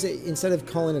instead of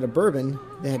calling it a bourbon,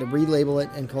 they had to relabel it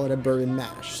and call it a bourbon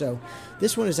mash. So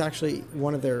this one is actually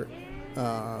one of their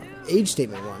age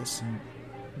statement ones.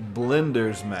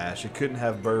 Blender's mash. It couldn't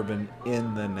have bourbon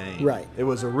in the name. Right. It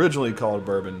was originally called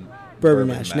bourbon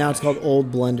Mash. Now it's called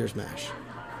Old Blender's Mash.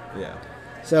 Yeah.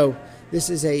 So this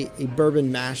is a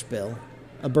bourbon mash bill,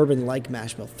 a bourbon-like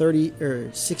mash bill.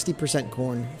 60%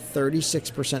 corn,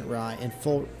 36% rye, and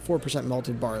 4%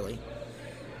 malted barley.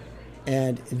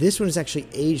 And this one is actually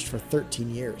aged for 13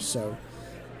 years. So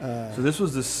So this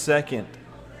was the second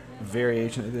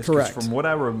variation of this. 'cause Correct. From what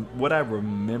I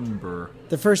remember,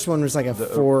 the first one was like a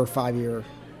 4 or 5 year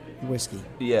whiskey.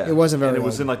 yeah, It wasn't very And it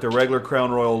was old. in like the regular Crown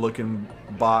Royal looking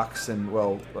box and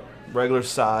regular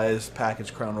size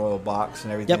packaged Crown Royal box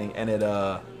and everything.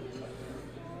 Yep.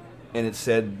 And it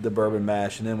said the bourbon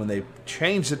mash. And then when they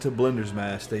changed it to Blender's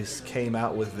Mash, they came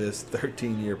out with this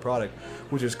 13-year product,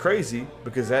 which is crazy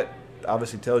because that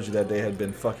obviously tells you that they had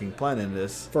been fucking planning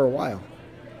this For a while.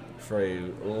 for a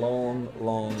long,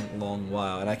 long, long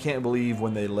while. And I can't believe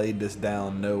when they laid this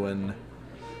down knowing...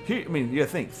 I mean, you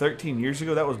gotta think, 13 years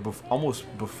ago, that was almost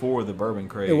before the bourbon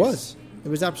craze. It was. It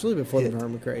was absolutely before Hit. the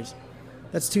bourbon craze.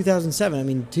 That's 2007. I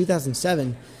mean,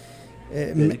 2007.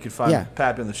 Yeah, you could find yeah.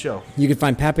 Pappy on the shelf. You could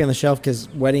find Pappy on the Shelf because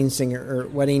Wedding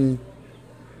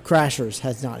Crashers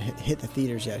has not hit the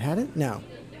theaters yet, had it? No.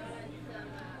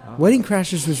 Wedding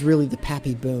Crashers was really the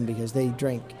Pappy boom because they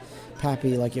drank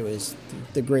Pappy like it was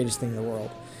the greatest thing in the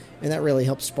world. And that really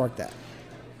helped spark that.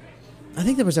 I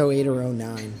think that was 08 or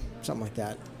 09, something like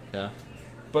that. Yeah.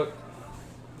 But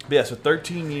yeah, so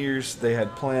 13 years they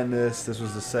had planned this. This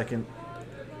was the second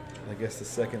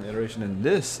iteration. And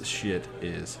this shit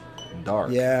is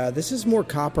dark. Yeah, this is more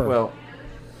copper. Well,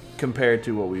 compared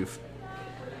to what we've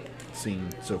seen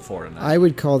so far tonight. I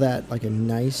would call that like a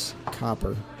nice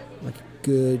copper, like a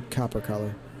good copper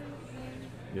color.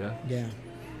 Yeah. Yeah,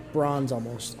 bronze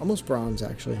almost bronze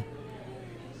actually.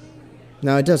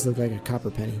 No, it does look like a copper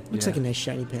penny. Looks Yeah. like a nice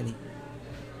shiny penny.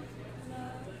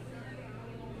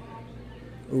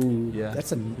 Ooh, Yeah.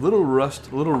 that's a little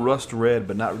rust red,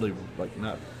 but not really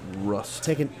not rust.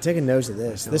 take a nose of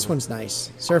this. This one's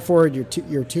nice. Sir Ford, you're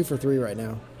 2 for 3 right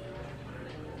now.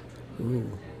 Ooh,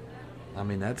 I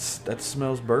mean, that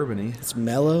smells bourbony. it's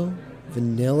mellow,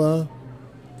 vanilla.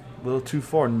 A little too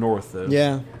far north though.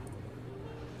 Yeah,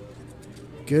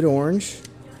 good orange.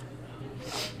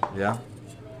 Yeah.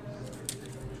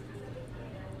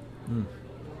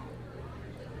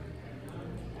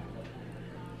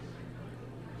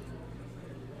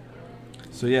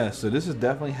 So yeah, so this is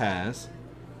definitely has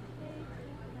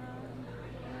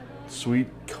sweet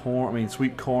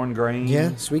corn grain.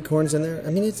 Yeah, sweet corn's in there.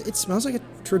 I mean, it smells like a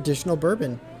traditional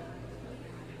bourbon.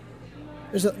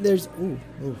 There's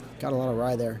got a lot of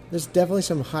rye there. There's definitely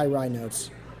some high rye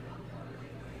notes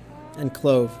and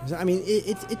clove. I mean,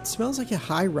 it smells like a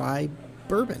high rye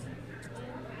bourbon.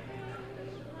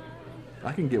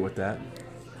 I can get with that.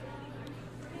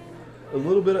 A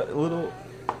little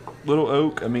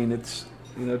oak. I mean, it's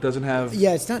it doesn't have.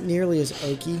 Yeah, it's not nearly as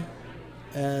oaky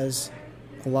as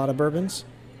a lot of bourbons,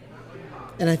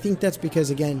 and I think that's because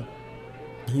again,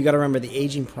 you got to remember the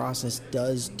aging process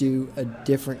does do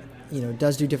different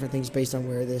things based on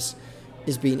where this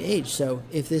is being aged. So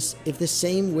if this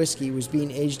same whiskey was being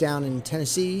aged down in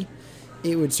Tennessee,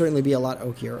 it would certainly be a lot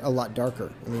oakier, a lot darker.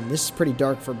 I mean, this is pretty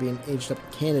dark for being aged up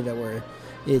in Canada, where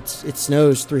it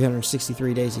snows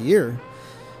 363 days a year,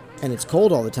 and it's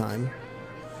cold all the time.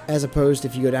 As opposed to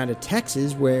if you go down to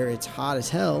Texas, where it's hot as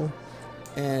hell,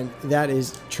 and that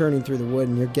is churning through the wood,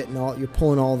 and you're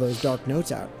pulling all those dark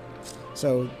notes out.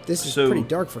 So this is pretty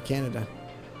dark for Canada.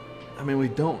 I mean, we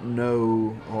don't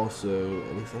know. Also,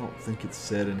 at least I don't think it's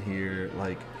said in here.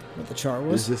 Like, What the char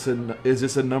was? is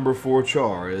this a number 4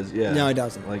 char? No, it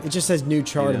doesn't. Like, It just says new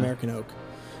charred yeah. American oak,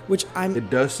 which It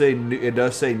does say new. It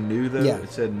does say new though. Yeah,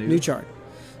 It said new. new charred.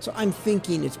 So I'm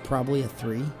thinking it's probably a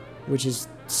 3, which is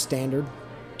standard.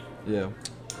 Yeah.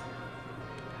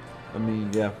 I mean,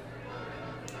 yeah.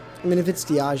 I mean, if it's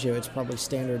Diageo, it's probably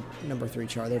standard number 3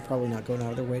 char. They're probably not going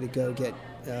out of their way to go get,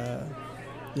 a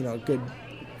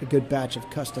good batch of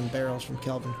custom barrels from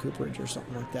Kelvin Cooperage or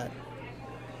something like that.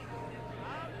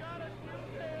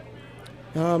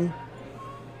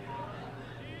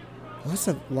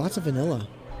 Lots of vanilla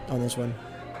on this one.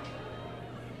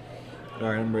 All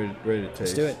right, I'm ready to taste.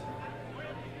 Let's do it.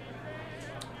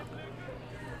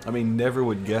 I mean, never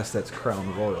would guess that's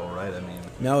Crown Royal, right? I mean,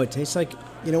 No, it tastes like,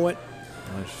 you know what?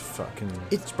 it's fucking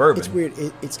It's bourbon. It's weird.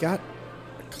 It's got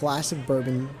a classic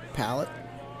bourbon palate.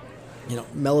 You know,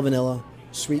 mellow vanilla,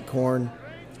 sweet corn,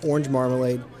 orange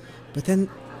marmalade. But then,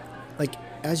 like,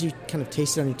 as you kind of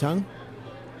taste it on your tongue,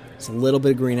 it's a little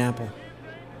bit of green apple.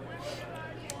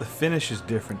 The finish is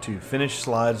different too. Finish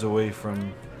slides away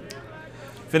from.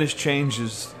 Finish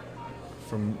changes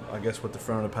from, I guess, what the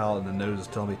front of the palate and the nose is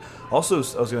telling me. Also,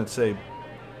 I was going to say,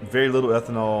 very little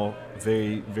ethanol,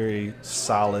 very, very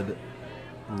solid,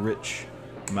 rich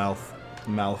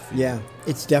mouthfeel. Yeah,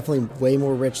 it's definitely way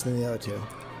more rich than the other two.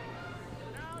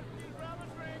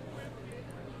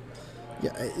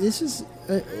 Yeah, this is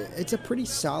it's a pretty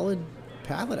solid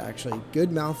palate actually. Good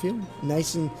mouthfeel,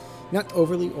 nice and not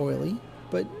overly oily,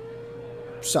 but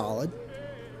solid.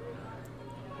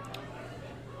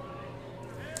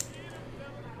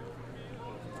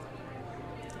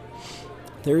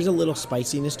 There is a little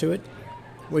spiciness to it,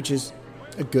 which is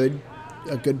a good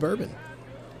bourbon.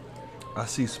 I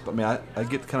see. I mean, I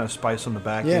get kind of spice on the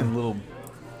back Yeah. end, a little.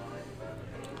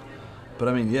 But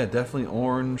I mean, yeah, definitely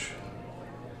orange.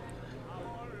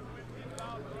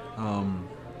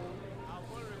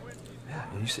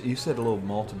 Yeah, you said a little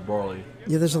malted barley.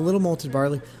 Yeah, there's a little malted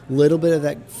barley, little bit of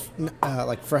that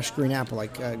like fresh green apple,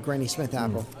 like Granny Smith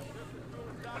apple.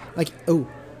 Like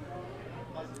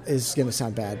is gonna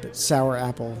sound bad, but sour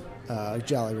apple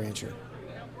Jolly Rancher.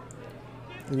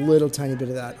 A little tiny bit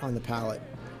of that on the palate,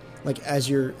 like as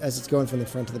it's going from the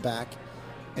front to the back,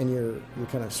 and you're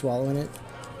kind of swallowing it.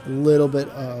 A little bit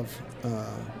of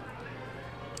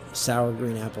sour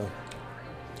green apple.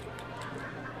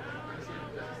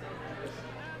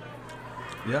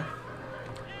 Yeah.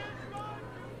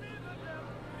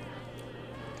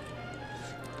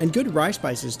 And good rye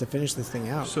spices to finish this thing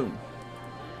out. So,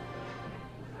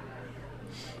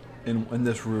 in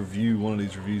this review, one of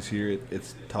these reviews here,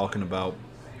 it's talking about,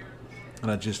 and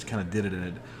I just kind of did it in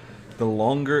it. The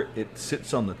longer it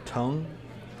sits on the tongue,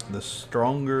 the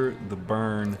stronger the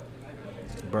burn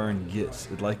gets.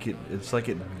 It's like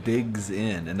it digs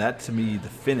in, and that to me, the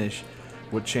finish,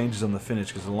 what changes on the finish,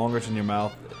 because the longer it's in your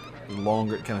mouth, the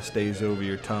longer it kind of stays over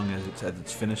your tongue as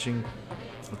it's finishing.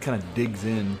 It kind of digs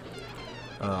in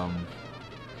a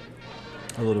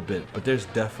little bit, but there's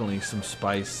definitely some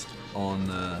spice on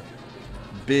the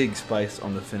big spice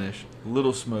on the finish.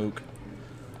 Little smoke,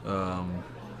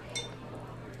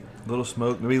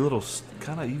 maybe a little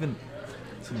kind of even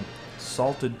some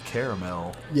salted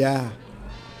caramel. Yeah.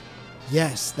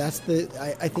 Yes,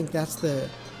 I think that's the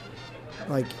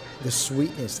the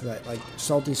sweetness, that like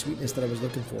salty sweetness that I was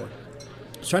looking for.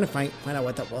 I was trying to find out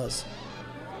what that was.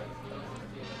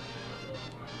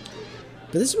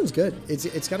 But this one's good.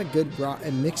 It's got a good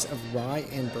a mix of rye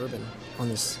and bourbon on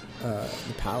this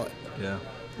the palate. Yeah.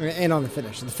 And on the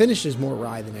finish. The finish is more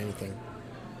rye than anything.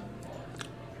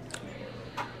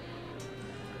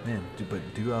 Man,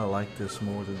 do I like this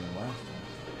more than the last one?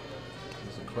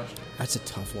 That's a question. That's a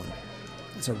tough one.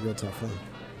 That's a real tough one.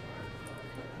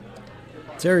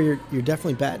 Sarah, you're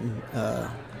definitely batting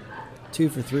 2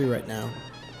 for 3 right now.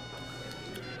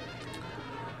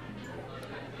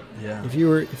 Yeah. If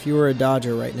you were a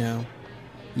Dodger right now,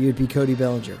 you would be Cody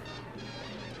Bellinger.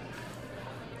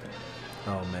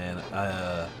 Oh man,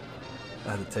 I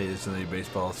had to tell you this in the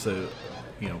baseball. So,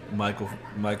 Michael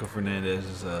Fernandez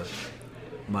is a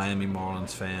Miami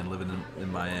Marlins fan living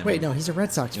in Miami. Wait, no, he's a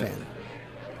Red Sox fan.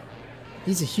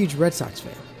 He's a huge Red Sox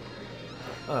fan.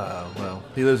 Well,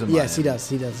 he lives in Miami. Yes, he does.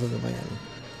 He does live in Miami.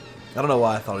 I don't know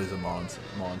why I thought he was a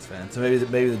Marlins fan. So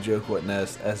maybe the joke wasn't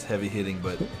as heavy hitting,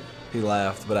 but he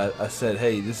laughed. But I said,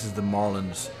 hey, this is the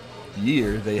Marlins'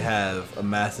 year. They have a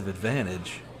massive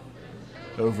advantage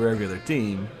over every other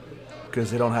team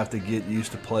because they don't have to get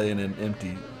used to playing in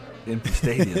empty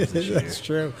stadiums this year. That's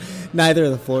true. Neither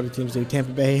of the Florida teams do.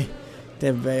 Tampa Bay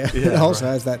also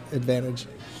has that advantage.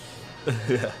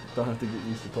 Yeah, don't have to get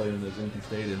used to playing in those empty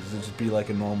stadiums. It'll just be like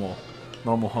a normal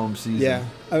home season. Yeah,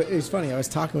 it was funny. I was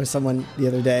talking with someone the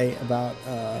other day about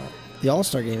the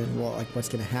All-Star game and what's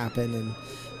going to happen.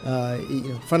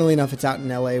 And funnily enough, it's out in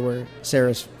L.A. where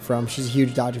Sarah's from. She's a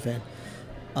huge Dodger fan.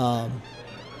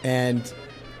 And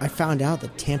I found out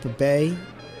that Tampa Bay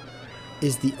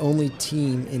is the only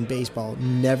team in baseball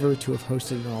never to have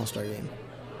hosted an All-Star game.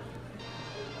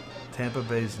 Tampa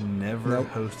Bay's never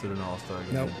hosted an All-Star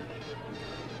game. Nope.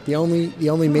 The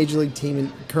only major league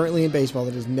team currently in baseball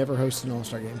that has never hosted an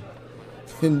All-Star game.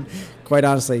 And quite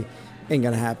honestly, ain't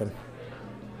gonna happen.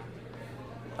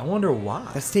 I wonder why.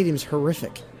 That stadium's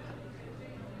horrific.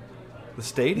 The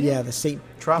stadium? Yeah, the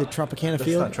Tropicana That's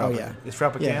Field. Not Trop- Oh yeah, It's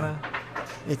Tropicana?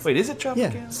 Yeah. Wait, is it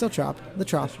Tropicana? Yeah, still Trop. The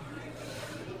Trop.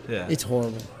 Yeah. It's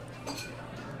horrible.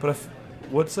 But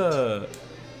what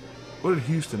did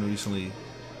Houston recently?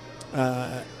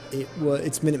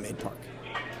 It's Minute Maid Park.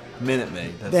 Minute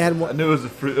Maid. They had one. I knew it was a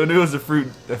fruit. I knew it was a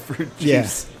fruit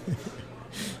juice.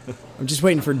 Yeah. I'm just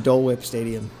waiting for Dole Whip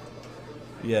Stadium.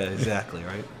 Yeah, exactly,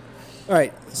 right? All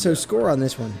right, so score on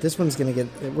this one. This one's going to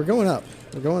get... We're going up.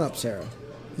 We're going up, Sarah.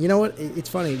 You know what? It's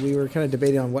funny. We were kind of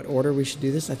debating on what order we should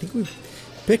do this. I think we've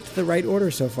picked the right order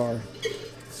so far.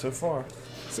 So far.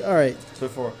 So, all right. So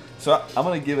far. So I'm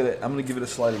going to give it a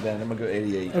slight advantage. I'm going to go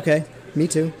 88. Okay, me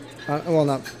too. Well,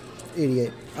 not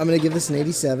 88. I'm going to give this an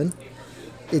 87.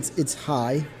 It's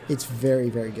high. It's very,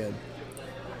 very good.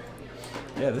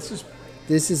 Yeah, this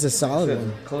is a solid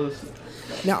one. Close.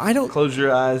 Now, I don't... Close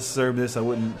your eyes, serve this. I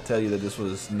wouldn't tell you that this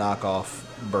was knockoff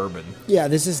bourbon. Yeah,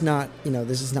 this is not,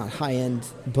 high-end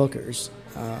Booker's.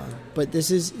 But this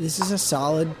is a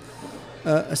solid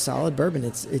bourbon.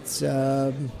 It's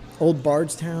Old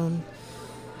Bardstown.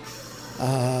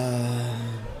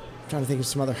 Trying to think of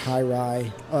some other high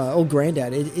rye. Old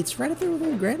Grandad. It's right up there with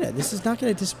Old Grandad. This is not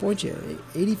going to disappoint you.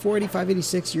 84, 85,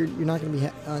 86. You're not going to be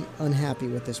unhappy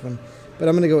with this one. But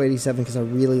I'm going to go 87 because I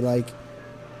really like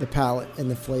the palate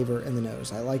and the flavor and the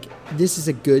nose. This is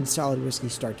a good solid whiskey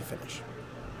start to finish.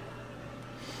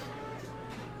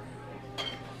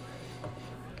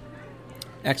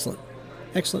 Excellent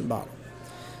bottle.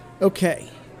 Okay,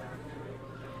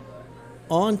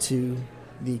 on to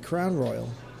the Crown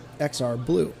Royal XR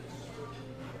Blue.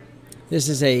 This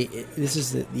is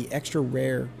the extra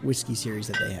rare whiskey series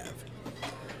that they have,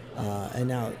 and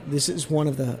now this is one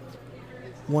of the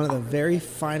very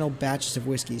final batches of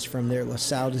whiskeys from their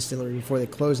LaSalle distillery before they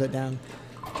close that down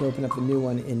to open up the new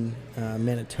one in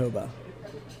Manitoba.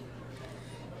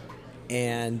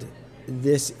 And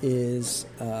this is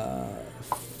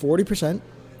 40%.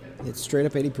 It's straight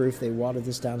up 80 proof. They watered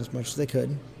this down as much as they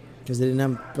could because they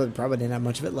probably didn't have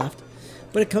much of it left.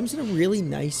 But it comes in a really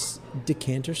nice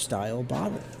decanter style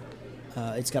bottle.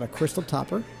 It's got a crystal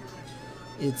topper.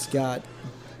 It's got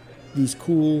these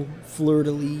cool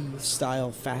fleur-de-lis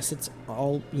style facets,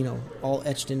 all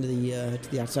etched into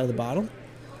the outside of the bottle.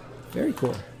 Very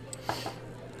cool.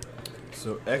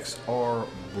 So XR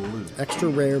Blue. Extra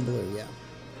rare blue, yeah.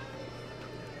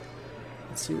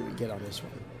 Let's see what we get on this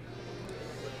one.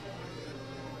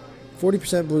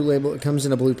 40% blue label. It comes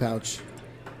in a blue pouch.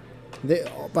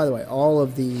 By the way, all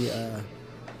of the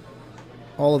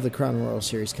Crown Royal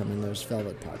series come in those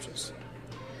velvet pouches.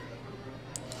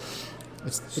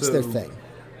 It's their thing.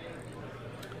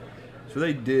 So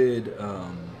they did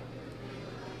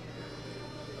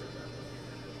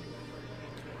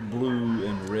blue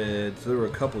and red. So there were a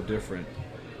couple different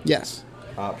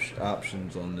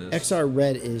options on this. XR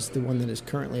Red is the one that is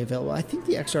currently available. I think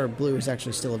the XR Blue is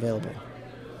actually still available.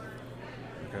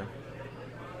 Okay.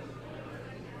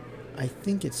 I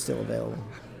think it's still available.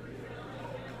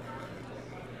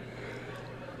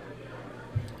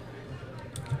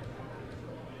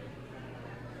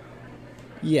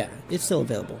 Yeah, it's still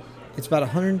available. It's about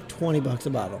 $120 a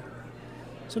bottle.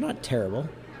 So not terrible.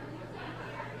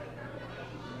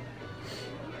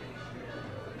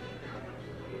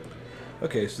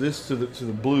 Okay, so this the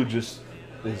blue it's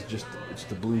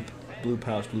the blue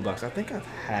pouch, blue box. I think I've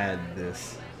had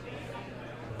this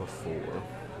before.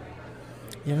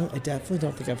 I definitely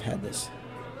don't think I've had this.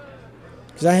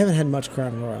 Because I haven't had much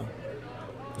Crown Royal.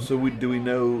 So do we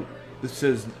know this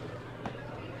says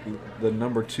the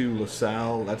number 2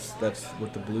 LaSalle, that's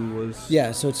what the blue was?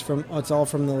 Yeah, so it's all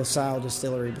from the LaSalle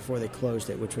distillery before they closed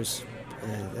it, which was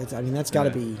that's got to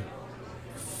be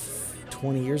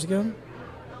 20 years ago.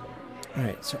 All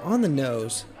right, so on the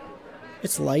nose,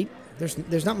 it's light.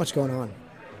 There's not much going on.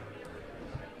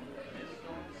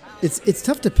 It's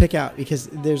tough to pick out because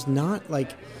there's not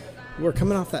we're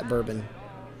coming off that bourbon.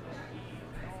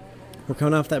 We're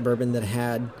coming off that bourbon that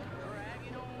had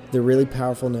the really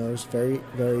powerful nose, very,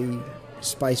 very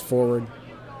spice forward.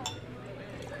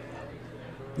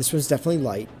 This one's definitely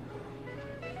light.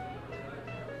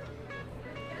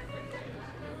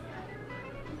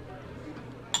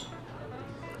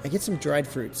 I get some dried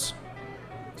fruits.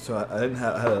 So I didn't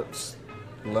had a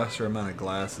lesser amount of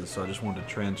glasses, so I just wanted to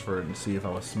transfer it and see if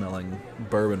I was smelling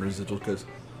bourbon residuals. Because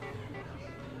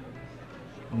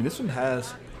this one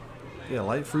has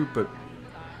light fruit, but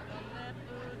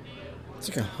it's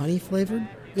like a honey flavored.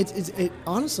 It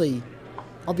honestly,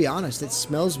 I'll be honest, it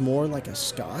smells more like a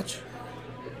Scotch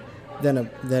than a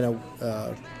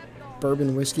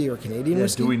bourbon whiskey or Canadian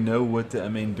whiskey. Do we know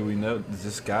do we know, has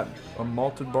this got a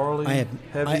malted barley?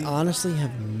 I honestly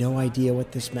have no idea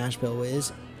what this mash bill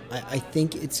is. I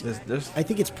think it's There's I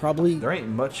think it's probably there ain't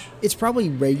much. it's probably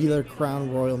regular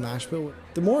Crown Royal mash bill.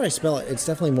 The more I smell it, it's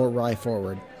definitely more rye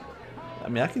forward. I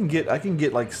mean, I can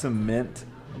get like some mint,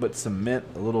 but some mint,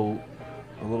 a little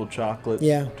chocolate.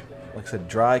 Yeah. Like I said,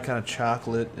 dry kind of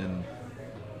chocolate and.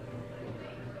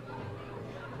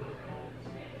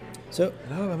 So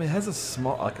No, I mean it has a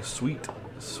small, like a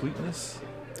sweetness.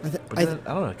 But I then,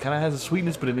 I don't know. It kind of has a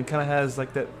sweetness, but it kind of has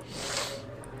like that.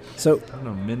 so I don't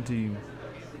know, minty.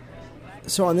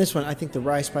 so on this one, I think the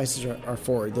rye spices are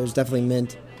forward. There's definitely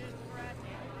mint.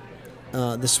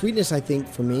 The sweetness, I think,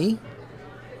 for me,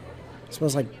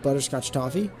 smells like butterscotch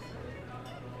toffee.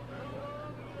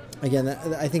 Again,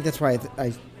 I think that's why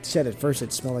I said at first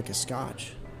it smelled like a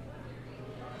scotch.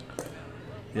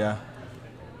 Yeah.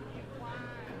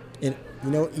 And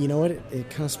you know what? It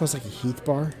kind of smells like a Heath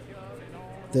bar,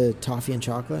 the toffee and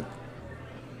chocolate.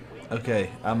 Okay,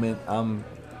 I'm in.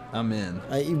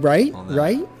 Right, On that.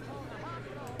 right.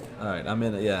 All right, I'm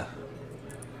in it. Yeah.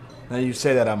 Now you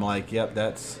say that, I'm like, yep,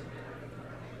 that's.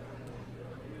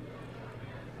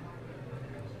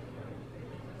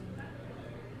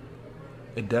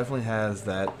 It definitely has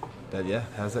that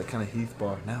has that kind of Heath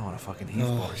bar. Now I want a fucking Heath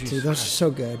bar. Dude, Jesus those are Christ. so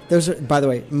good. Those are, by the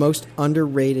way, most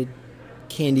underrated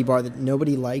candy bar that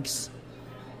nobody likes,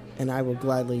 and I will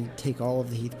gladly take all of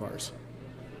the Heath bars.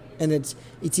 And it's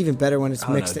even better when it's I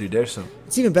don't mixed. know, dude. There's some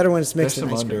It's even better when it's mixed in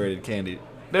some ice cream. underrated candy.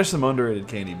 There's some underrated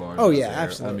candy bars. Oh, out yeah, there.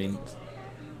 absolutely. I mean,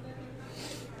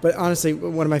 But honestly,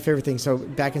 one of my favorite things. So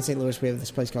back in St. Louis, we have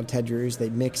this place called Ted Drew's. They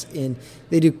mix in.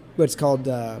 They do what's called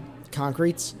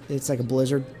concretes. It's like a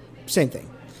blizzard. Same thing.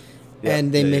 Yeah,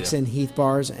 And they yeah, mix yeah. in Heath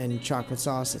bars and chocolate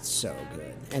sauce. It's so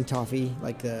good. And toffee,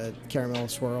 like the caramel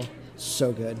swirl.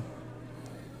 So good.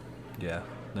 yeah,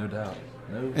 no doubt.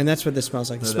 No. And that's what this smells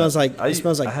like. It No smells doubt. like it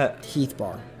smells like I had- Heath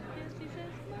bar.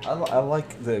 I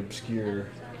like the obscure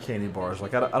candy bars.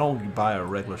 Like I don't buy a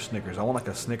regular Snickers. I want like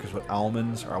a Snickers with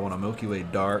almonds, or I want a Milky Way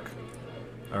dark,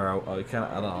 or I kind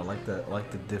of I don't know. I like that. I like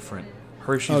the different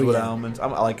Hershey's Oh, with yeah. almonds. I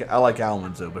like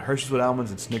almonds though, but Hershey's with almonds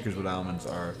and Snickers with almonds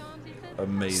are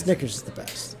amazing. Snickers is the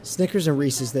best. Snickers and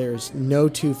Reese's. There's no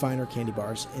two finer candy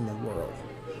bars in the world.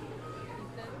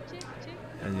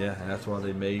 And yeah, and that's why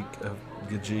they make a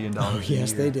gajillion Oh dollars. a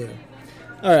yes, year they do.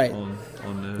 All right, On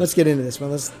those. let's get into this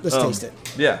one. Let's taste it.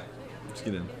 Yeah, let's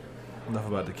get in. Enough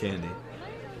about the candy.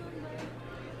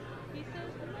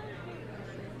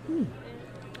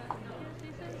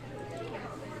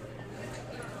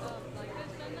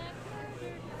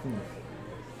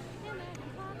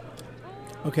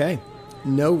 Okay,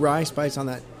 no rye spice on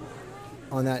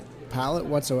that palate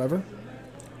whatsoever.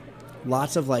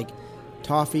 Lots of like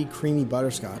toffee, creamy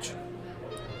butterscotch.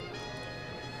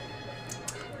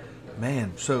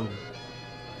 Man, so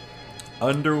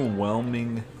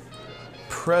underwhelming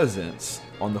presence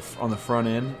on the front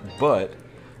end, but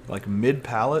like mid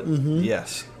palate,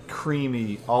 yes,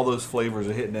 creamy. All those flavors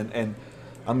are hitting, and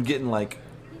I'm getting like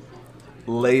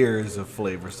layers of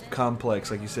flavors,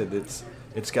 complex. Like you said, it's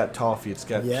got toffee, it's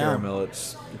got Yeah. caramel,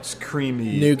 it's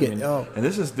creamy, Nougat, oh. and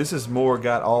this is more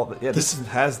got all. Yeah, this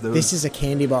has those. This is a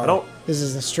candy bar. This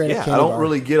is a straight up Yeah, candy I don't bar.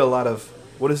 really get a lot of.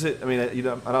 What is it? I mean,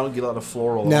 I don't get a lot of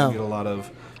floral. No. I don't get a lot of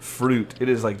fruit. It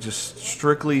is like just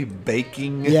strictly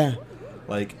baking. Yeah.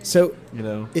 Like, So you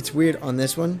know. it's weird on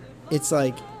this one. It's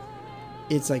like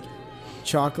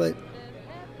chocolate,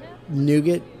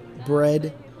 nougat,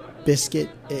 bread, biscuit.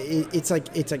 It's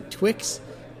like Twix,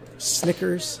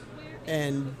 Snickers,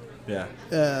 and Yeah.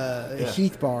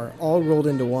 Heath bar all rolled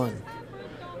into one.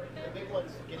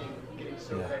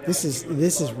 Yeah. This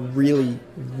is really,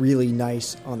 really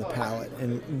nice on the palate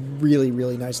and really,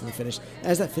 really nice on the finish.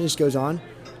 As that finish goes on,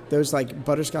 those like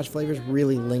butterscotch flavors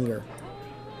really linger.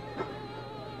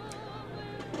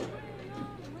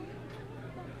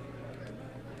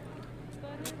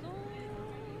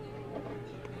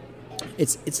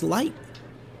 It's light.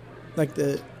 Like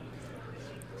the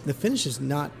finish is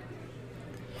not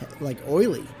like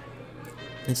oily.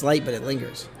 It's light, but it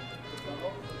lingers.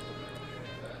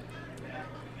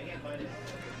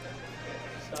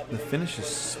 The finish is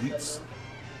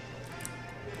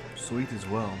sweet as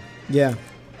well. Yeah.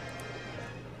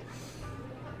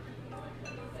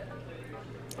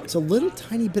 It's a little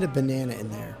tiny bit of banana in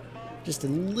there. Just a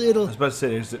little I was about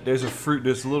to say there's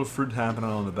a little fruit happening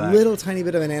on the back. little tiny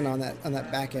bit of banana on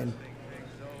that back end.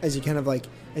 As you kind of like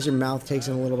as your mouth takes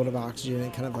in a little bit of oxygen,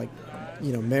 it kind of like,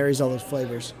 you know, marries all those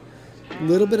flavors.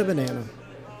 Little bit of banana.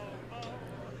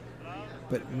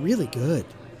 But really good.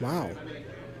 Wow.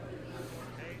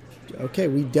 Okay,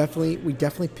 we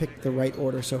definitely picked the right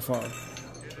order so far.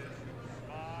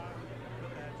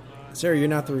 Sarah, you're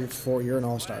not the 4, you're an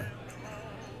all-star.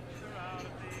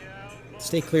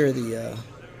 Stay clear of the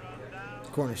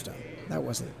Cornerstone. That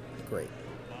wasn't great.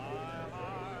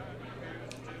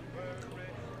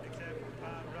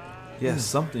 Yeah,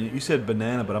 something. You said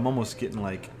banana, but I'm almost getting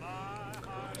like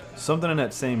something in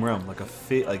that same realm, like a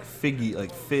figgy,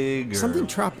 like fig or Something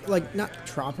like not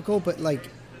tropical, but like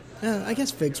I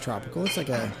guess fig's tropical. It's like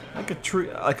a tree,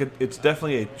 it's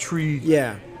definitely a tree.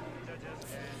 Yeah.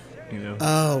 You know.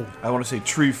 Oh. I want to say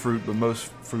tree fruit, but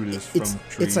most fruit is from trees.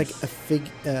 It's like a fig,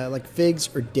 like figs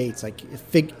or dates, like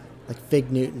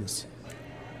fig Newtons.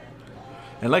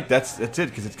 And like that's it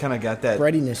because it's kind of got that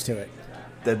breadiness to it.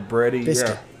 That bready.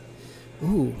 Biscuit. Yeah.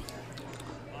 Ooh.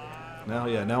 Now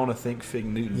I want to think fig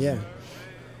Newtons. Yeah.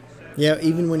 Yeah.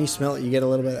 Even when you smell it, you get a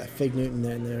little bit of that fig Newton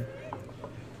there and there.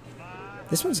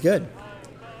 This one's good.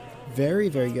 Very,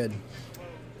 very good.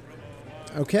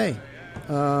 Okay.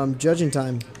 Judging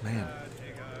time. Man.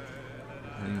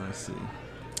 Let's see.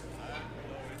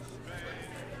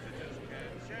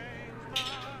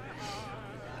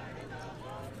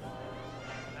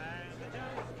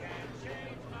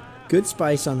 Good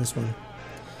spice on this one.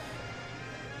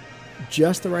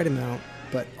 Just the right amount,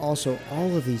 but also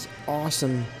all of these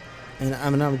awesome, and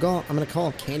I'm going to call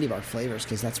them candy bar flavors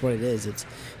because that's what it is.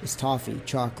 It's toffee,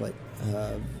 chocolate,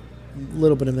 a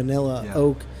little bit of vanilla,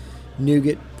 oak,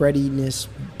 nougat, breadiness,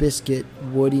 biscuit,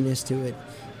 woodiness to it.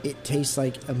 It tastes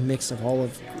like a mix of all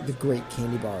of the great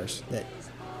candy bars that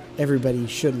everybody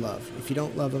should love. If you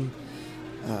don't love them,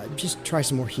 just try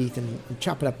some more Heath and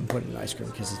chop it up and put it in ice cream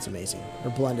because it's amazing.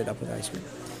 Or blend it up with ice cream.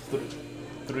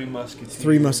 Three Musketeers.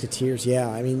 Three Musketeers, yeah.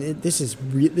 I mean, this is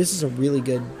a really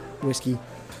good whiskey.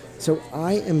 So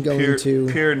I am going to...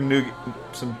 Pure nougat,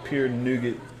 some pure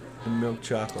nougat and milk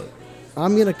chocolate.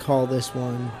 I'm going to call this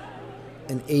one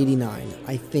an 89.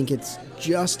 I think it's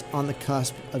just on the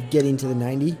cusp of getting to the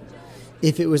 90.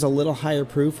 If it was a little higher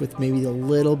proof with maybe a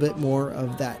little bit more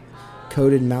of that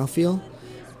coated mouthfeel,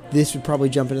 this would probably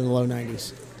jump into the low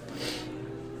 90s.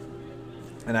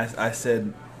 And I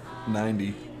said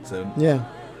 90, so yeah,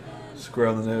 square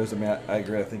on the nose. I mean, I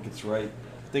agree. I think it's right.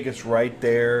 I think it's right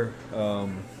there.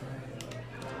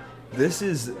 This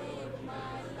is.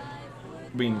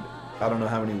 I mean, I don't know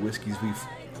how many whiskeys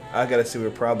I gotta say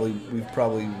we've probably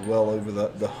well over the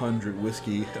 100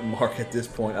 whiskey mark at this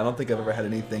point. I don't think I've ever had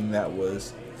anything that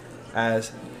was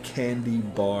as candy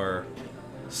bar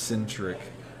centric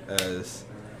as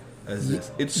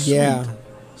this. It's sweet. Yeah.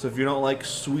 So if you don't like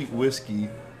sweet whiskey,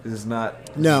 this is not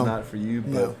for you.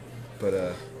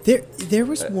 But there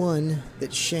was one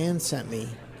that Shan sent me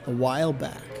a while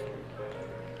back.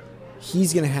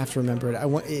 He's gonna have to remember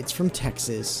it. It's from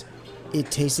Texas.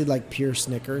 It tasted like pure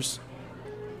Snickers.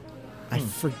 I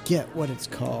forget what it's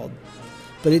called,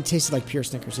 but it tasted like pure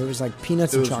Snickers. It was like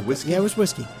peanuts and chocolate. Whiskey? Yeah, it was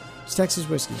whiskey. It's Texas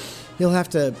whiskey. He'll have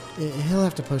to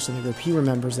post in the group. He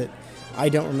remembers it. I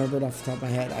don't remember it off the top of my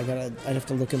head. I'd have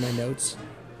to look in my notes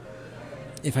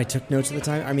if I took notes at the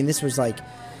time. I mean, this was like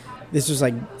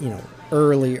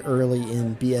early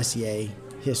in BSEA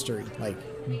history, like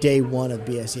day one of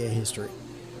BSEA history,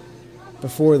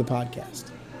 before the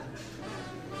podcast.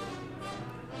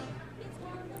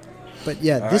 But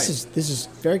yeah, this is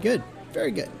very good.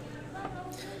 Very good.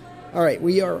 All right,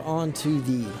 we are on to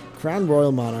the Crown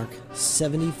Royal Monarch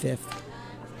 75th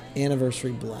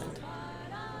Anniversary Blend.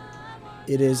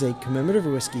 It is a commemorative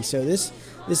whiskey. So this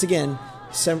again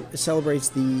celebrates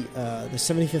the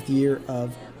 75th year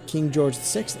of King George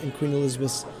VI and Queen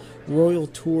Elizabeth's royal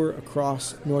tour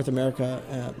across North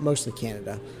America, mostly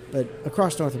Canada, but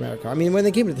across North America. I mean, when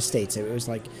they came to the States, it was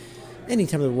like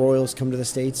anytime the royals come to the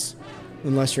States,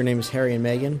 unless your name is Harry and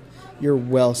Meghan, you're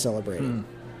well celebrated.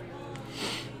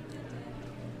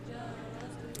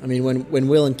 I mean, when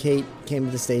Will and Kate came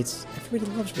to the States,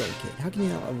 everybody loves Will and Kate. How can you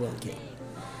not love Will and Kate?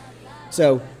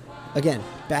 So, again,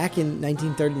 back in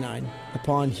 1939,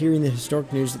 upon hearing the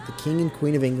historic news that the King and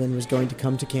Queen of England was going to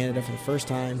come to Canada for the first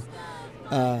time,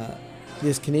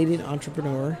 this Canadian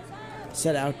entrepreneur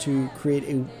set out to create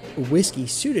a whiskey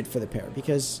suited for the pair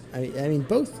because, I mean,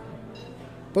 both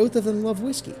of them love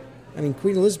whiskey. I mean,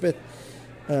 Queen Elizabeth,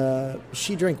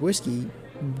 she drank whiskey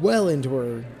well into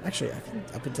her, actually, I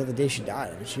think up until the day she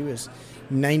died. I mean, she was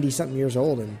 90-something years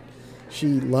old, and she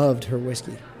loved her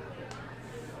whiskey.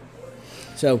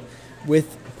 So,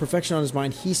 with perfection on his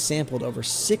mind, he sampled over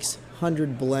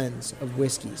 600 blends of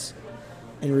whiskeys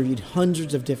and reviewed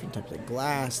hundreds of different types of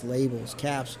glass, labels,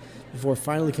 caps, before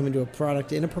finally coming to a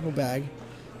product in a purple bag,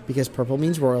 because purple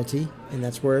means royalty, and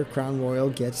that's where Crown Royal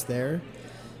gets their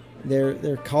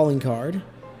calling card,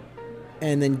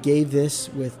 and then gave this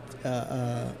with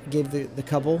gave the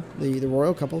couple, the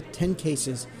royal couple, 10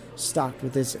 cases stocked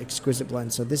with this exquisite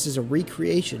blend. So this is a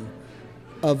recreation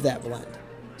of that blend.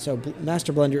 So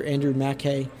master blender Andrew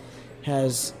Mackay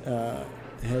has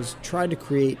tried to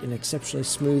create an exceptionally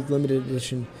smooth limited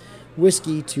edition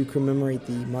whiskey to commemorate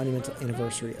the monumental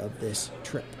anniversary of this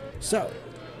trip. So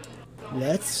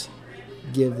let's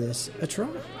give this a try.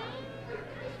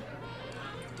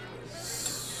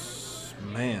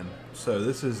 Man, so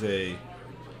this is a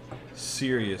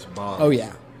serious bottle.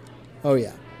 Oh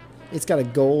yeah. It's got a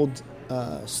gold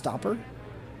stopper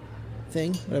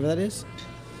thing, whatever that is.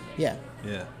 Yeah.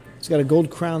 It's got a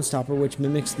gold crown stopper, which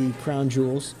mimics the crown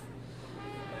jewels.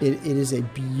 It is a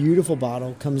beautiful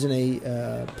bottle. Comes in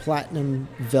a platinum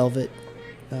velvet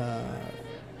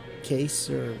case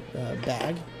or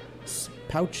bag,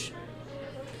 pouch,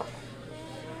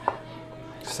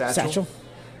 satchel.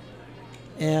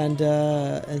 And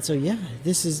so yeah,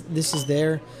 this is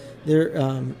their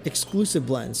exclusive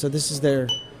blend. So this is their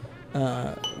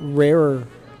rarer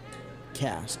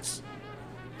casks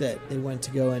that they went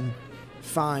to go and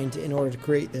find in order to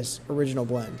create this original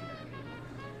blend,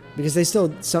 because they still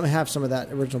have some of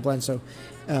that original blend. So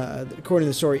according to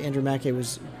the story, Andrew Mackay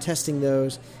was testing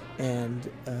those and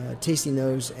tasting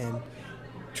those and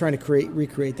trying to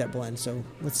recreate that blend. So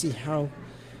let's see how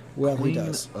well he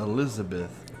does. Queen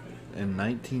Elizabeth in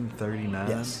 1939.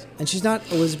 Yes, and she's not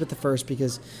Elizabeth I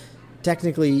because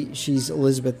technically she's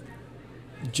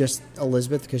just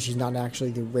Elizabeth, because she's not actually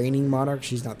the reigning monarch.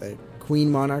 She's not the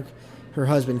queen monarch. Her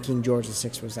husband, King George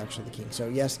VI, was actually the king. So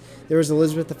yes, there was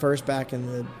Elizabeth I back in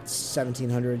the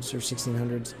 1700s or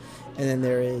 1600s, and then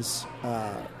there is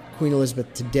Queen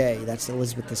Elizabeth today. That's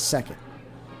Elizabeth II.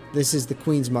 This is the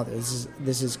Queen's mother. This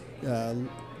is the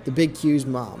Big Q's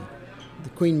mom, the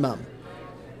Queen Mum.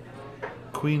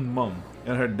 Queen Mum.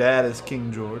 And her dad is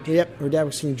King George. Yep, her dad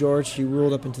was King George. She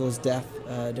ruled up until his death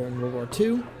during World War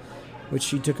II, which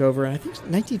she took over in, I think,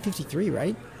 1953,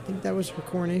 right? I think that was her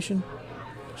coronation.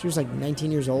 She was like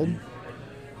 19 years old. You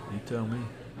tell me.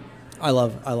 I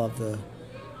love the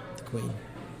Queen.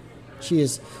 She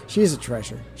is a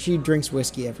treasure. She drinks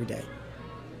whiskey every day.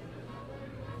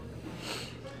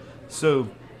 So,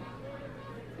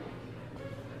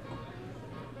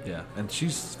 yeah, and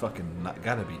she's fucking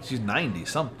gotta be. She's 90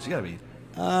 something. She gotta be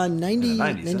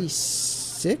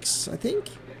 96, I think.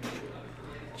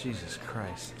 Jesus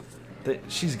Christ.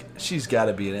 She's got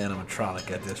to be an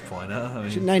animatronic at this point, huh? I mean,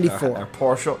 she's 94. Or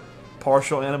partial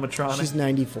animatronic. She's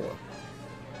 94.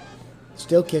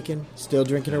 Still kicking, still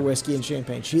drinking her whiskey and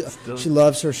champagne. She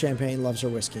loves her champagne, loves her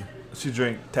whiskey. She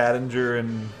drink Tattinger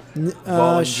and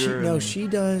Bollinger. She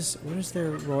does. What is their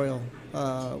royal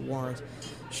warrant?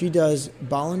 She does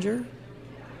Bollinger,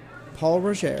 Paul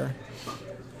Roger,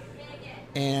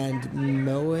 and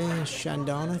Moet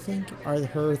Chandon, I think, are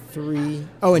her three.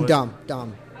 Oh, and Dom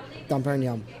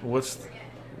Perignon. What's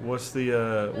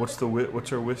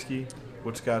her whiskey?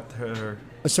 What's got her?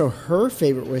 So her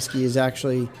favorite whiskey is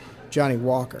actually Johnny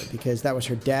Walker, because that was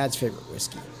her dad's favorite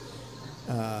whiskey,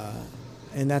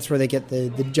 and that's where they get the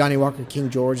Johnny Walker King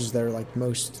George is their like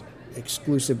most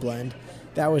exclusive blend.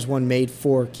 That was one made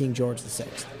for King George VI.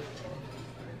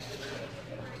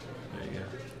 There you go.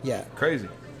 Yeah, crazy.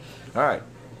 All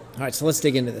right, so let's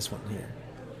dig into this one here.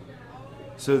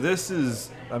 So this is,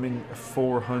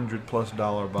 $400+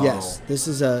 bottle. Yes, this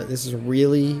is a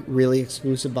really, really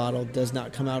exclusive bottle. Does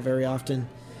not come out very often.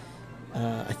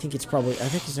 I think it's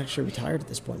actually retired at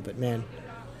this point. But man,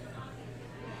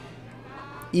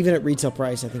 even at retail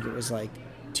price, I think it was like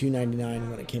 $2.99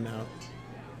 when it came out.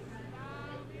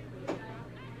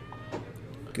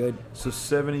 Good. So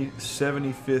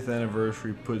 75th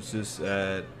anniversary puts this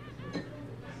at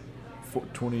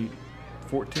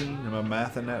 2014. Am I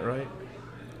mathing that right?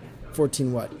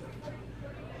 14 what?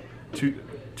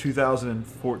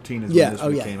 2014 is when this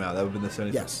one came out. That would have been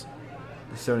the 75th. Yes.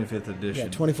 The 75th edition.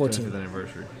 Yeah, 2014. 75th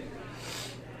anniversary.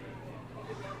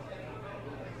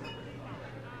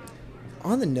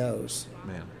 On the nose.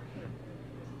 Man.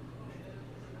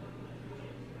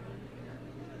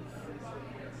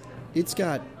 It's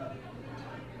got,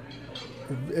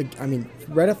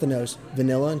 right off the nose,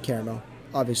 vanilla and caramel,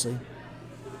 obviously.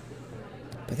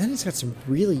 But then it's got some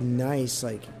really nice,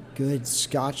 like, good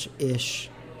Scotch-ish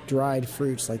dried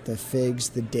fruits, like the figs,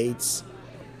 the dates.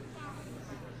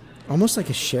 Almost like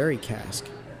a sherry cask.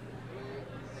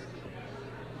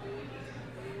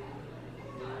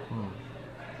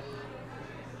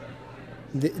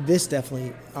 This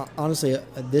definitely, honestly,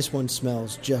 this one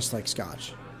smells just like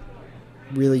Scotch.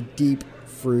 Really deep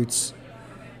fruits,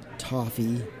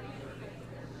 toffee.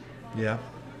 Yeah.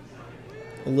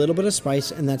 A little bit of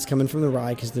spice, and that's coming from the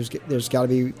rye, because there's got to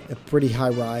be a pretty high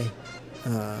rye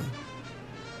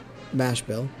mash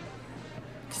bill,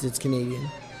 because it's Canadian.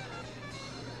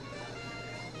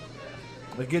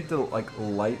 I get the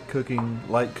light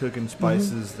cooking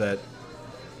spices that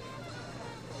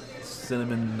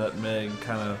cinnamon, nutmeg,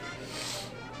 kind of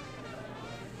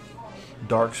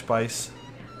dark spice.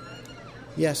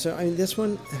 Yeah, so I mean this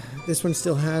one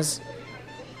still has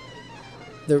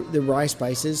the rye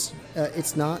spices.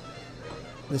 It's not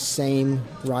the same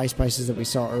rye spices that we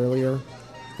saw earlier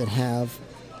that have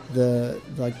the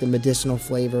medicinal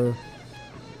flavor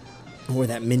or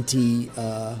that minty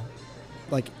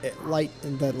light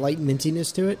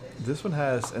mintiness to it. This one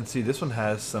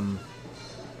has some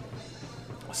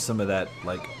of that,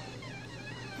 like,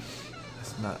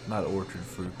 it's not orchard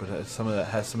fruit, but some of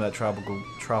that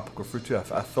tropical fruit too.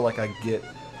 I feel like I get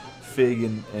fig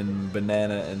and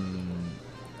banana and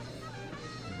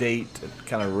date,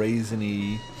 kind of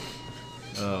raisiny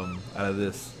out of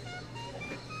this.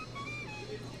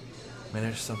 Man,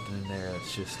 there's something in there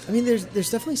that's just... I mean, there's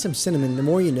definitely some cinnamon. The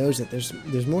more you nose it,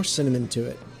 there's more cinnamon to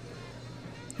it,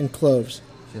 and cloves.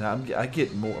 You know, I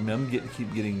get more. I mean,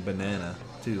 keep getting banana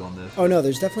too on this. Oh no,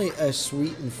 there's definitely a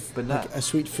sweet but not a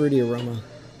sweet fruity aroma.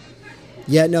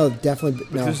 Yeah, no, definitely.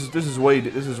 But no. This is way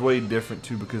different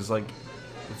too, because like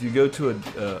if you go to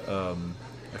a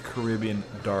Caribbean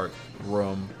dark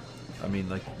rum, I mean,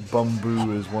 like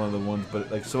Bumbu is one of the ones, but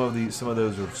like some of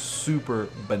those are super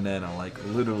banana, like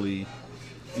literally.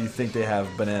 You think they have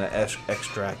banana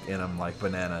extract in them, like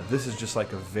banana. This is just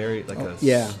like a very very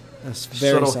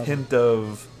subtle hint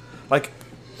of like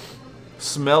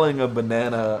smelling a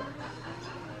banana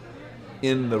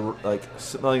in the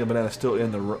smelling a banana still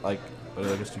in the I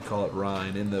guess you call it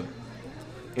rind in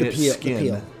its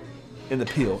skin, in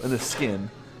the skin,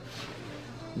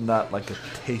 not like a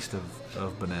taste of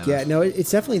banana. Yeah, no,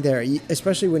 it's definitely there,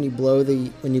 especially when you blow the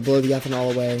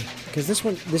ethanol away. Because this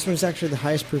one's actually the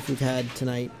highest proof we've had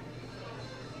tonight.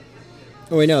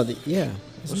 Oh wait, no,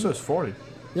 This was 40.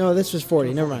 No, this was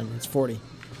 40. Never mind, it's 40.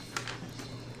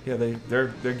 Yeah,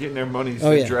 they're getting their money's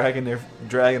dragging it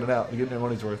out, getting their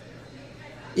money's worth.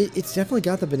 It's definitely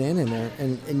got the banana in there,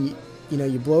 and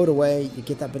you blow it away, you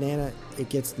get that banana. It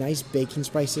gets nice baking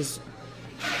spices.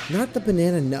 Not the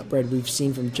banana nut bread we've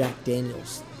seen from Jack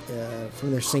Daniel's.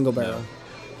 From their single barrel, no.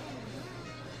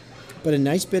 But a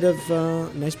nice bit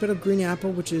of green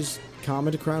apple, which is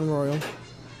common to Crown Royal.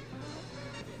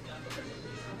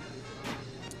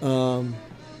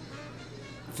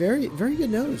 Very very good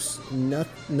nose.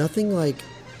 Nothing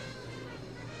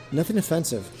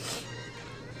offensive.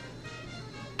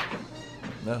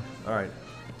 No, all right.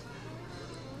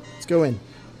 Let's go in.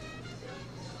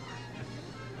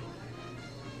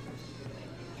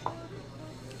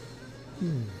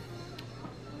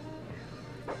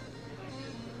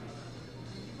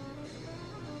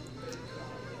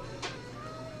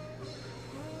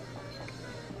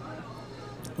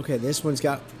 Okay, this one's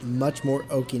got much more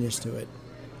oakiness to it.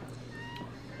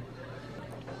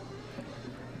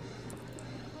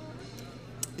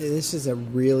 This is a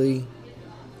really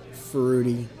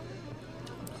fruity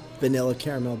vanilla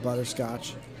caramel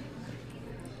butterscotch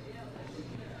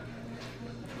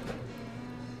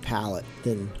palate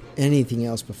than anything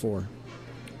else before.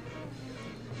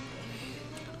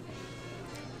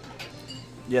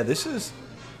 Yeah, this is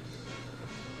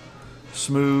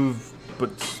smooth,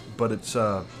 but it's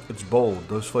bold.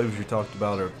 Those flavors you talked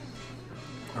about are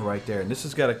right there, and this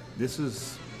is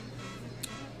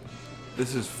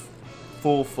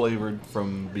full flavored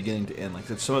from beginning to end. Like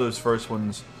some of those first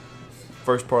ones,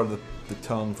 first part of the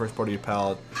tongue, first part of your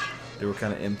palate, they were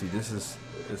kind of empty.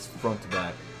 It's front to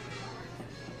back.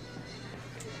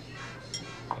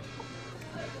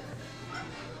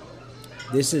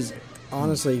 This is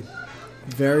honestly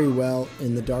very well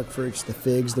in the dark fruits, the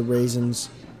figs, the raisins,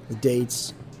 the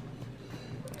dates.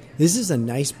 This is a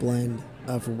nice blend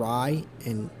of rye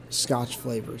and Scotch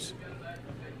flavors.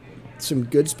 Some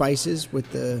good spices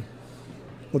with the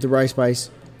rye spice,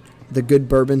 the good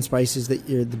bourbon spices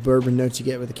the bourbon notes you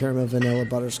get with the caramel, vanilla,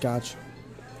 butterscotch,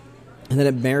 and then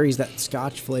it marries that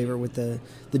Scotch flavor with the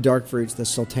dark fruits, the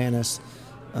sultanas,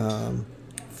 the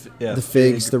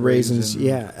figs, the raisins.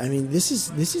 Yeah, I mean this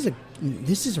is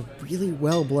a really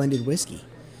well blended whiskey.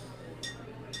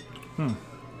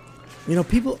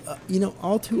 People,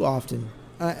 all too often,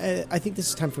 I think this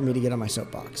is time for me to get on my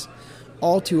soapbox.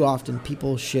 All too often,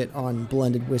 people shit on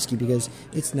blended whiskey because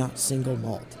it's not single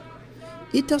malt.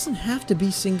 It doesn't have to be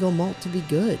single malt to be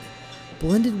good.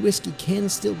 Blended whiskey can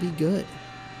still be good.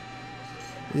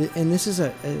 And this is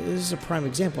a prime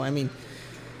example. I mean,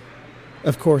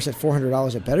 of course, at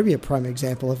 $400, it better be a prime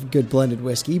example of good blended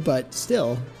whiskey. But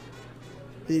still,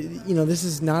 this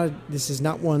is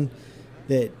not one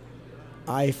that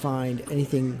I find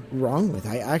anything wrong with.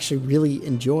 I actually really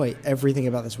enjoy everything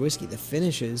about this whiskey. The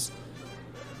finishes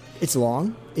It's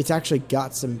long. It's actually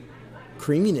got some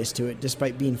creaminess to it,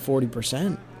 despite being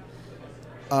 40%.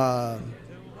 I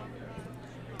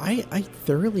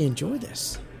thoroughly enjoy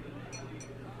this.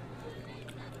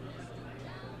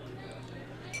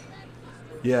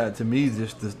 Yeah, to me,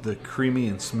 just the creamy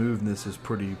and smoothness is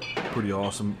pretty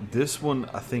awesome. This one,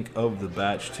 I think, of the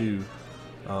batch too.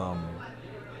 I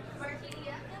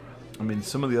mean,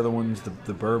 some of the other ones,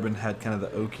 the bourbon had kind of the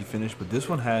oaky finish, but this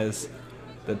one has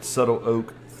that subtle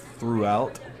oak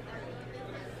throughout.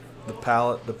 The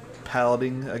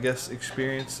palating, I guess,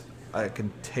 experience. I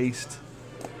can taste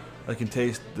that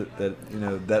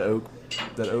that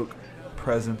oak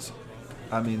presence.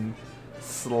 I mean,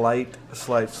 slight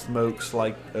smoke,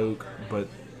 slight oak, but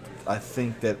I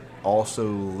think that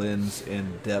also lends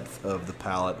in depth of the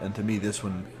palate. And to me, this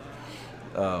one,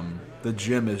 the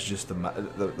gem is just the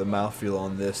mouthfeel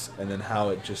on this, and then how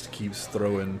it just keeps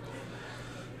throwing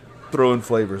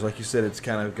flavors. Like you said, it's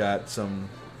kind of got some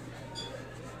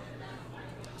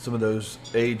of those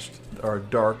aged or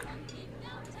dark.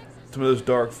 Some of those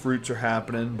dark fruits are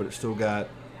happening, but it's still got,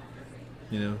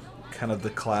 kind of the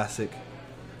classic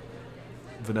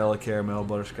vanilla, caramel,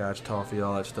 butterscotch, toffee,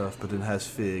 all that stuff. But then it has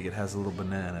fig, it has a little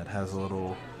banana, it has a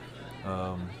little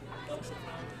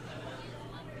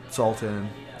Sultanas.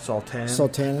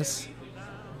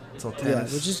 Yeah,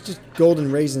 which is just golden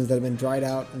raisins that have been dried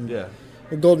out, and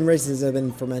or golden raisins that have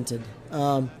been fermented.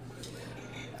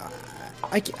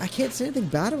 I can't say anything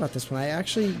bad about this one. I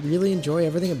actually really enjoy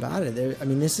everything about it.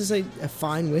 This is a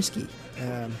fine whiskey.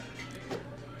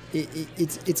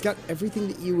 It's got everything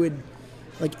that you would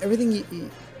like. Everything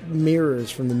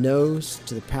mirrors from the nose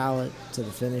to the palate to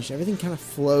the finish. Everything kind of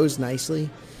flows nicely.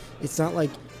 It's not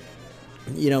like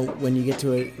when you get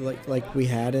to it like we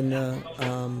had in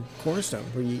Cornerstone,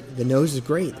 where the nose is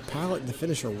great, the palate and the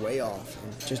finish are way off,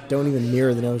 and just don't even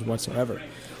mirror the nose whatsoever.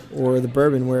 Or the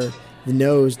bourbon, where the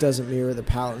nose doesn't mirror the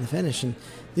palate and the finish. And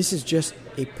this is just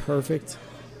a perfect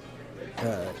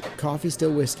coffee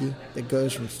still whiskey that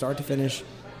goes from start to finish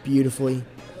beautifully.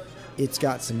 It's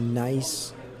got some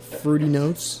nice fruity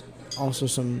notes, also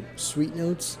some sweet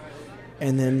notes,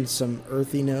 and then some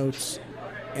earthy notes,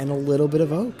 and a little bit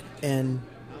of oak. And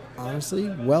honestly,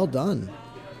 well done.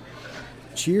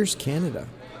 Cheers, Canada.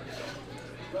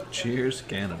 Cheers,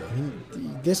 Canada.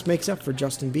 This makes up for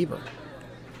Justin Bieber.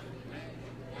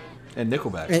 And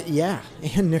Nickelback.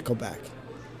 And Nickelback.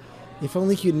 If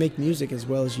only you'd make music as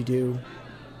well as you do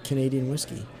Canadian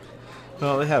whiskey.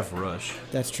 Well, they have Rush.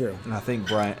 That's true. And I think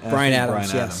Brian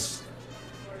Adams. Yes.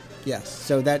 Yes.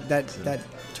 So that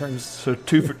turns. So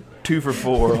two for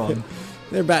 4 on.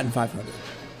 They're batting 500.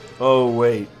 Oh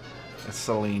wait, that's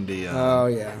Celine Dion. Oh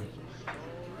yeah.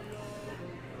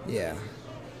 Yeah.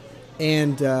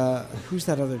 And who's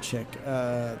that other chick?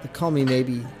 The Call Me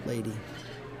Maybe lady.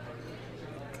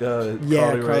 Carly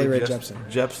Rae Jepsen.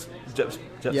 Jepsen.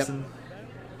 Yep.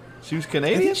 She was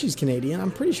Canadian? I think she's Canadian. I'm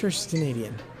pretty sure she's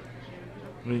Canadian.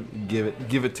 Give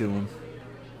it to him.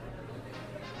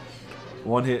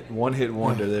 One hit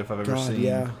wonder there if I've ever seen.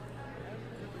 Yeah.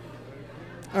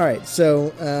 All right, so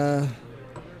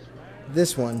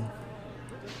this one.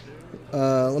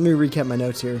 Let me recap my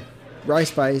notes here. Rye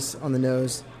spice on the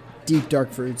nose, deep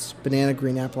dark fruits, banana,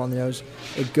 green apple on the nose,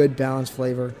 a good balanced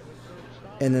flavor.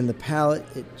 And then the palate,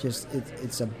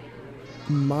 it's a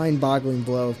mind-boggling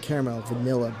blow of caramel,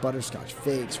 vanilla, butterscotch,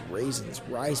 figs, raisins,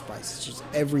 rye spice. It's just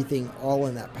everything all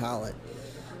in that palate.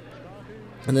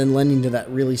 And then lending to that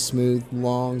really smooth,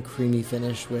 long, creamy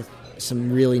finish with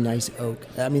some really nice oak.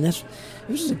 It was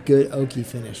just a good oaky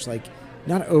finish. Like,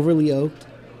 not overly oaked,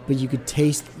 but you could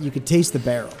taste the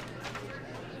barrel.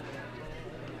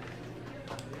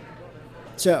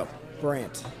 So,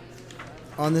 Brant,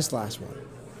 on this last one,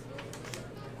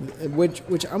 which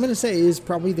I'm going to say is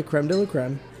probably the creme de la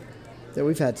creme that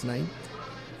we've had tonight.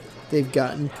 They've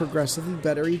gotten progressively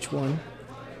better each one.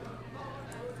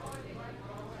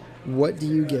 What do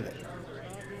you give it?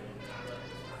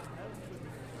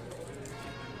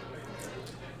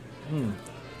 I'm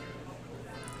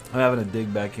having to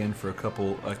dig back in for a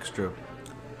couple extra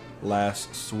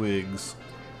last swigs.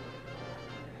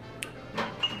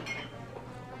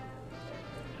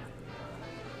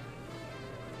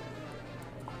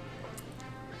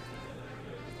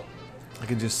 I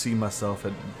can just see myself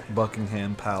at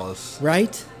Buckingham Palace,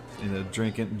 right?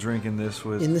 Drinking this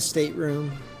with in the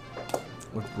stateroom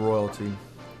with royalty.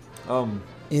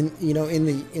 In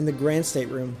the grand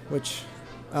stateroom, which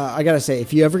I gotta say,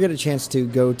 if you ever get a chance to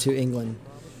go to England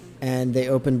and they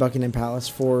open Buckingham Palace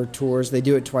for tours, they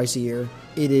do it twice a year.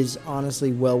 It is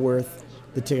honestly well worth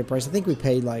the ticket price. I think we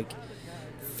paid like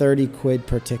 30 quid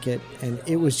per ticket, and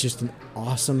it was just an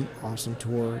awesome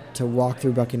tour to walk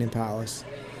through Buckingham Palace,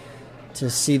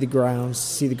 to see the grounds, to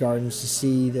see the gardens, to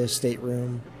see the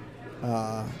stateroom.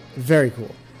 Very cool.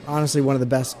 Honestly, one of the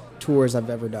best tours I've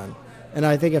ever done. And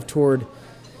I think I've toured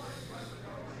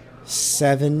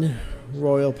 7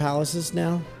 royal palaces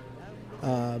now.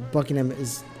 Buckingham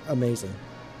is amazing.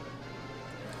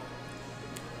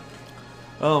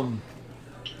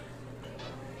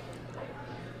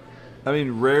 I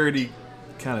mean, rarity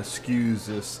kind of skews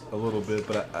this a little bit,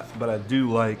 but I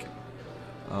do like.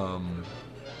 I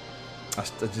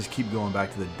just keep going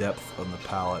back to the depth on the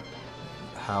palate,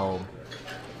 how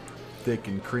thick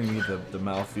and creamy the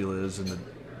mouthfeel is, and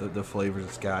the flavors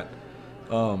it's got.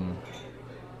 I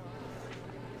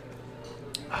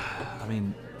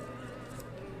mean,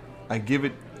 I give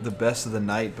it the best of the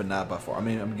night, but not by far. I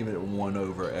mean, I'm giving it 1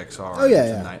 over XR. Oh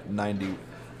yeah.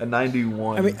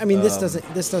 91. I mean, this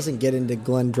doesn't get into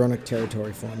Glendronach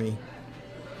territory for me.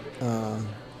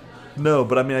 No,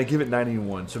 but I mean, I give it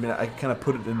 91. So I mean, I kind of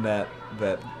put it in that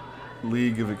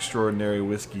league of extraordinary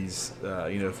whiskeys.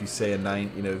 If you say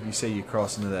if you say you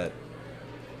cross into that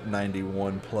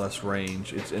 91 plus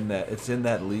range, it's in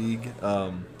that league.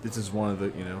 This is one of the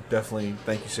definitely.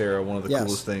 Thank you, Sarah. One of the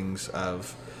coolest things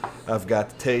I've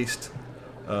got to taste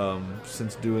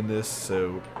since doing this.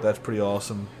 So that's pretty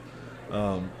awesome.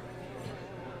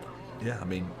 Yeah, I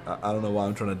mean, I don't know why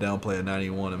I'm trying to downplay a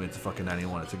 91. I mean, it's a fucking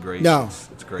 91. It's a great. No,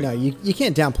 it's great. No, you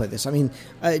can't downplay this. I mean,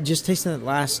 just tasting that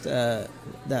last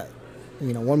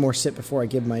one more sip before I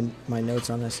give my notes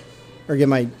on this, or give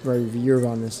my review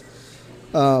on this.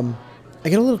 I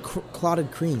get a little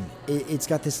clotted cream. It's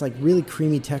got this like really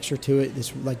creamy texture to it,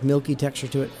 this like milky texture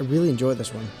to it. I really enjoy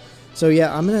this one. So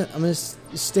yeah, I'm gonna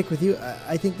stick with you.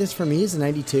 I think this for me is a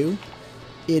 92.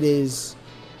 It is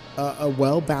a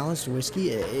well-balanced whiskey.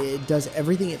 It does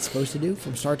everything it's supposed to do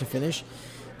from start to finish.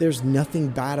 There's nothing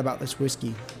bad about this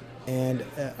whiskey, and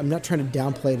I'm not trying to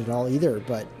downplay it at all either,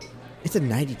 but it's a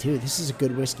 92. This is a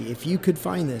good whiskey. If you could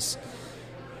find this,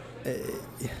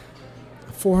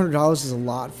 $400 is a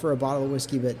lot for a bottle of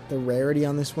whiskey, but the rarity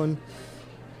on this one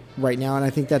right now, and I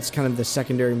think that's kind of the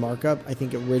secondary markup. I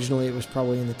think originally it was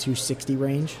probably in the $260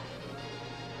 range.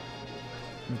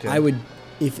 Okay. I would...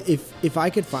 If I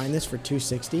could find this for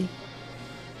 $260,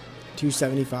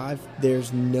 $275,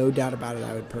 there's no doubt about it,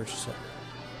 I would purchase it.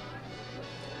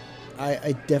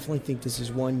 I definitely think this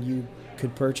is one you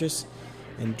could purchase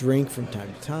and drink from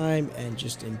time to time and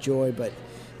just enjoy, but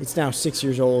it's now 6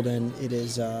 years old and it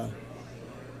is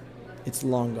it's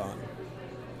long gone,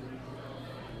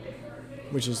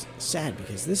 which is sad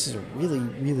because this is a really,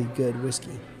 really good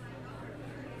whiskey.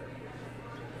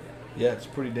 Yeah, it's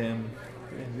pretty damn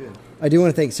good. I do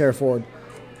want to thank Sarah Ford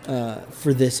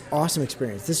for this awesome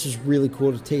experience. This was really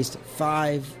cool to taste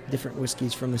 5 different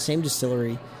whiskeys from the same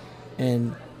distillery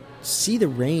and see the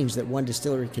range that one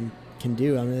distillery can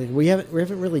do. I mean, we haven't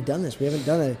really done this. We haven't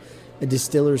done a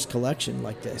distiller's collection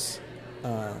like this,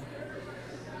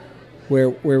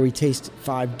 where we taste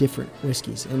 5 different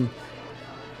whiskeys. And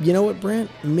you know what, Brant?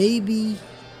 Maybe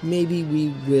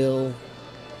we will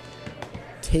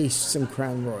taste some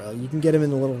Crown Royal. You can get them in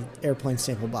the little airplane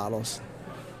sample bottles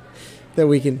that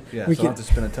we can. Yeah, we don't have to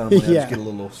spend a ton of money. Just get a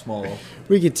little small.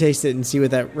 We could taste it and see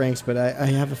what that ranks, but I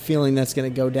have a feeling that's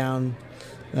going to go down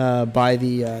by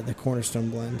the Cornerstone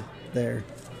blend there.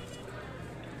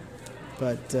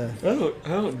 But I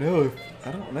don't know.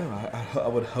 I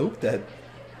would hope that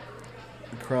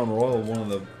Crown Royal, one of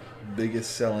the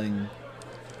biggest selling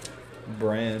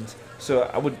brands. So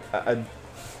I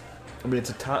mean, it's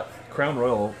a top. Crown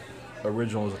Royal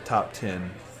original is a top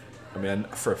 10. I mean,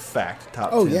 for a fact, top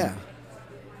 10. Oh, yeah.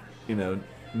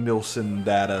 Nielsen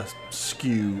data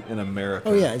skew in America.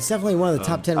 Oh, yeah. It's definitely one of the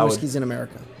top 10 whiskeys in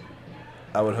America.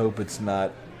 I would hope it's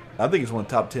not. I think it's one of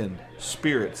the top 10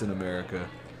 spirits in America.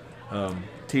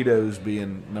 Tito's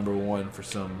being number 1 for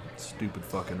some stupid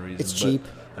fucking reason. It's cheap.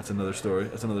 That's another story.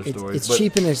 It's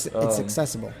cheap and it's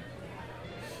accessible.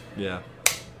 Yeah.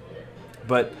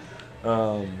 But,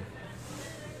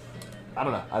 I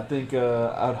don't know. I think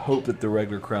I'd hope that the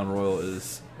regular Crown Royal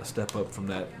is a step up from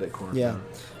that corner. Yeah. All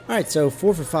right. So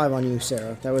 4 for 5 on you,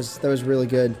 Sarah. That was really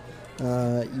good.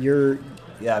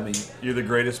 Yeah, I mean, you're the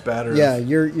greatest batter. Yeah,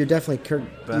 you're definitely Kirk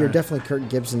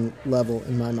Gibson level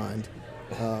in my mind.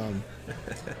 I'm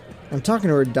talking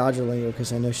to her Dodger lingo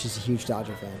because I know she's a huge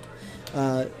Dodger fan.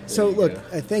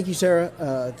 Thank you,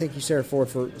 Sarah. Thank you, Sarah Ford,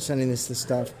 for sending this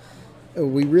stuff.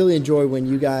 We really enjoy when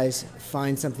you guys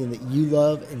find something that you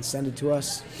love and send it to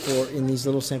us in these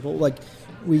little sample. Like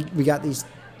we got these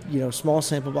small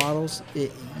sample bottles. You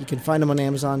can find them on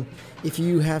Amazon. If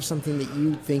you have something that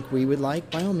you think we would like,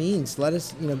 by all means, let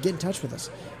us, get in touch with us.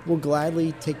 We'll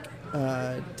gladly take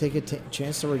a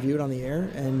chance to review it on the air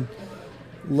and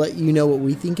let you know what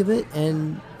we think of it,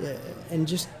 and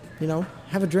just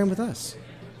have a drink with us.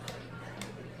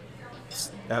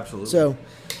 Absolutely. So,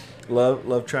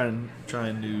 love trying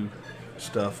new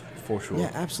stuff for sure.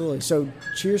 Yeah, absolutely. So,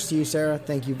 cheers to you, Sarah.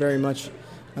 Thank you very much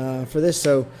for this.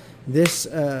 So, this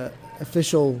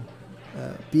official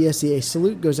BSEA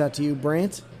salute goes out to you,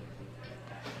 Brant.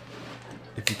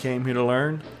 If you came here to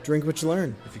learn, drink what you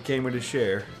learn. If you came here to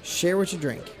share, share what you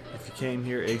drink. If you came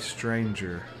here a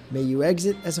stranger, may you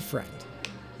exit as a friend.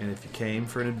 And if you came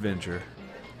for an adventure,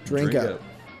 drink up.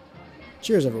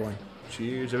 Cheers, everyone.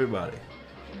 Cheers, everybody.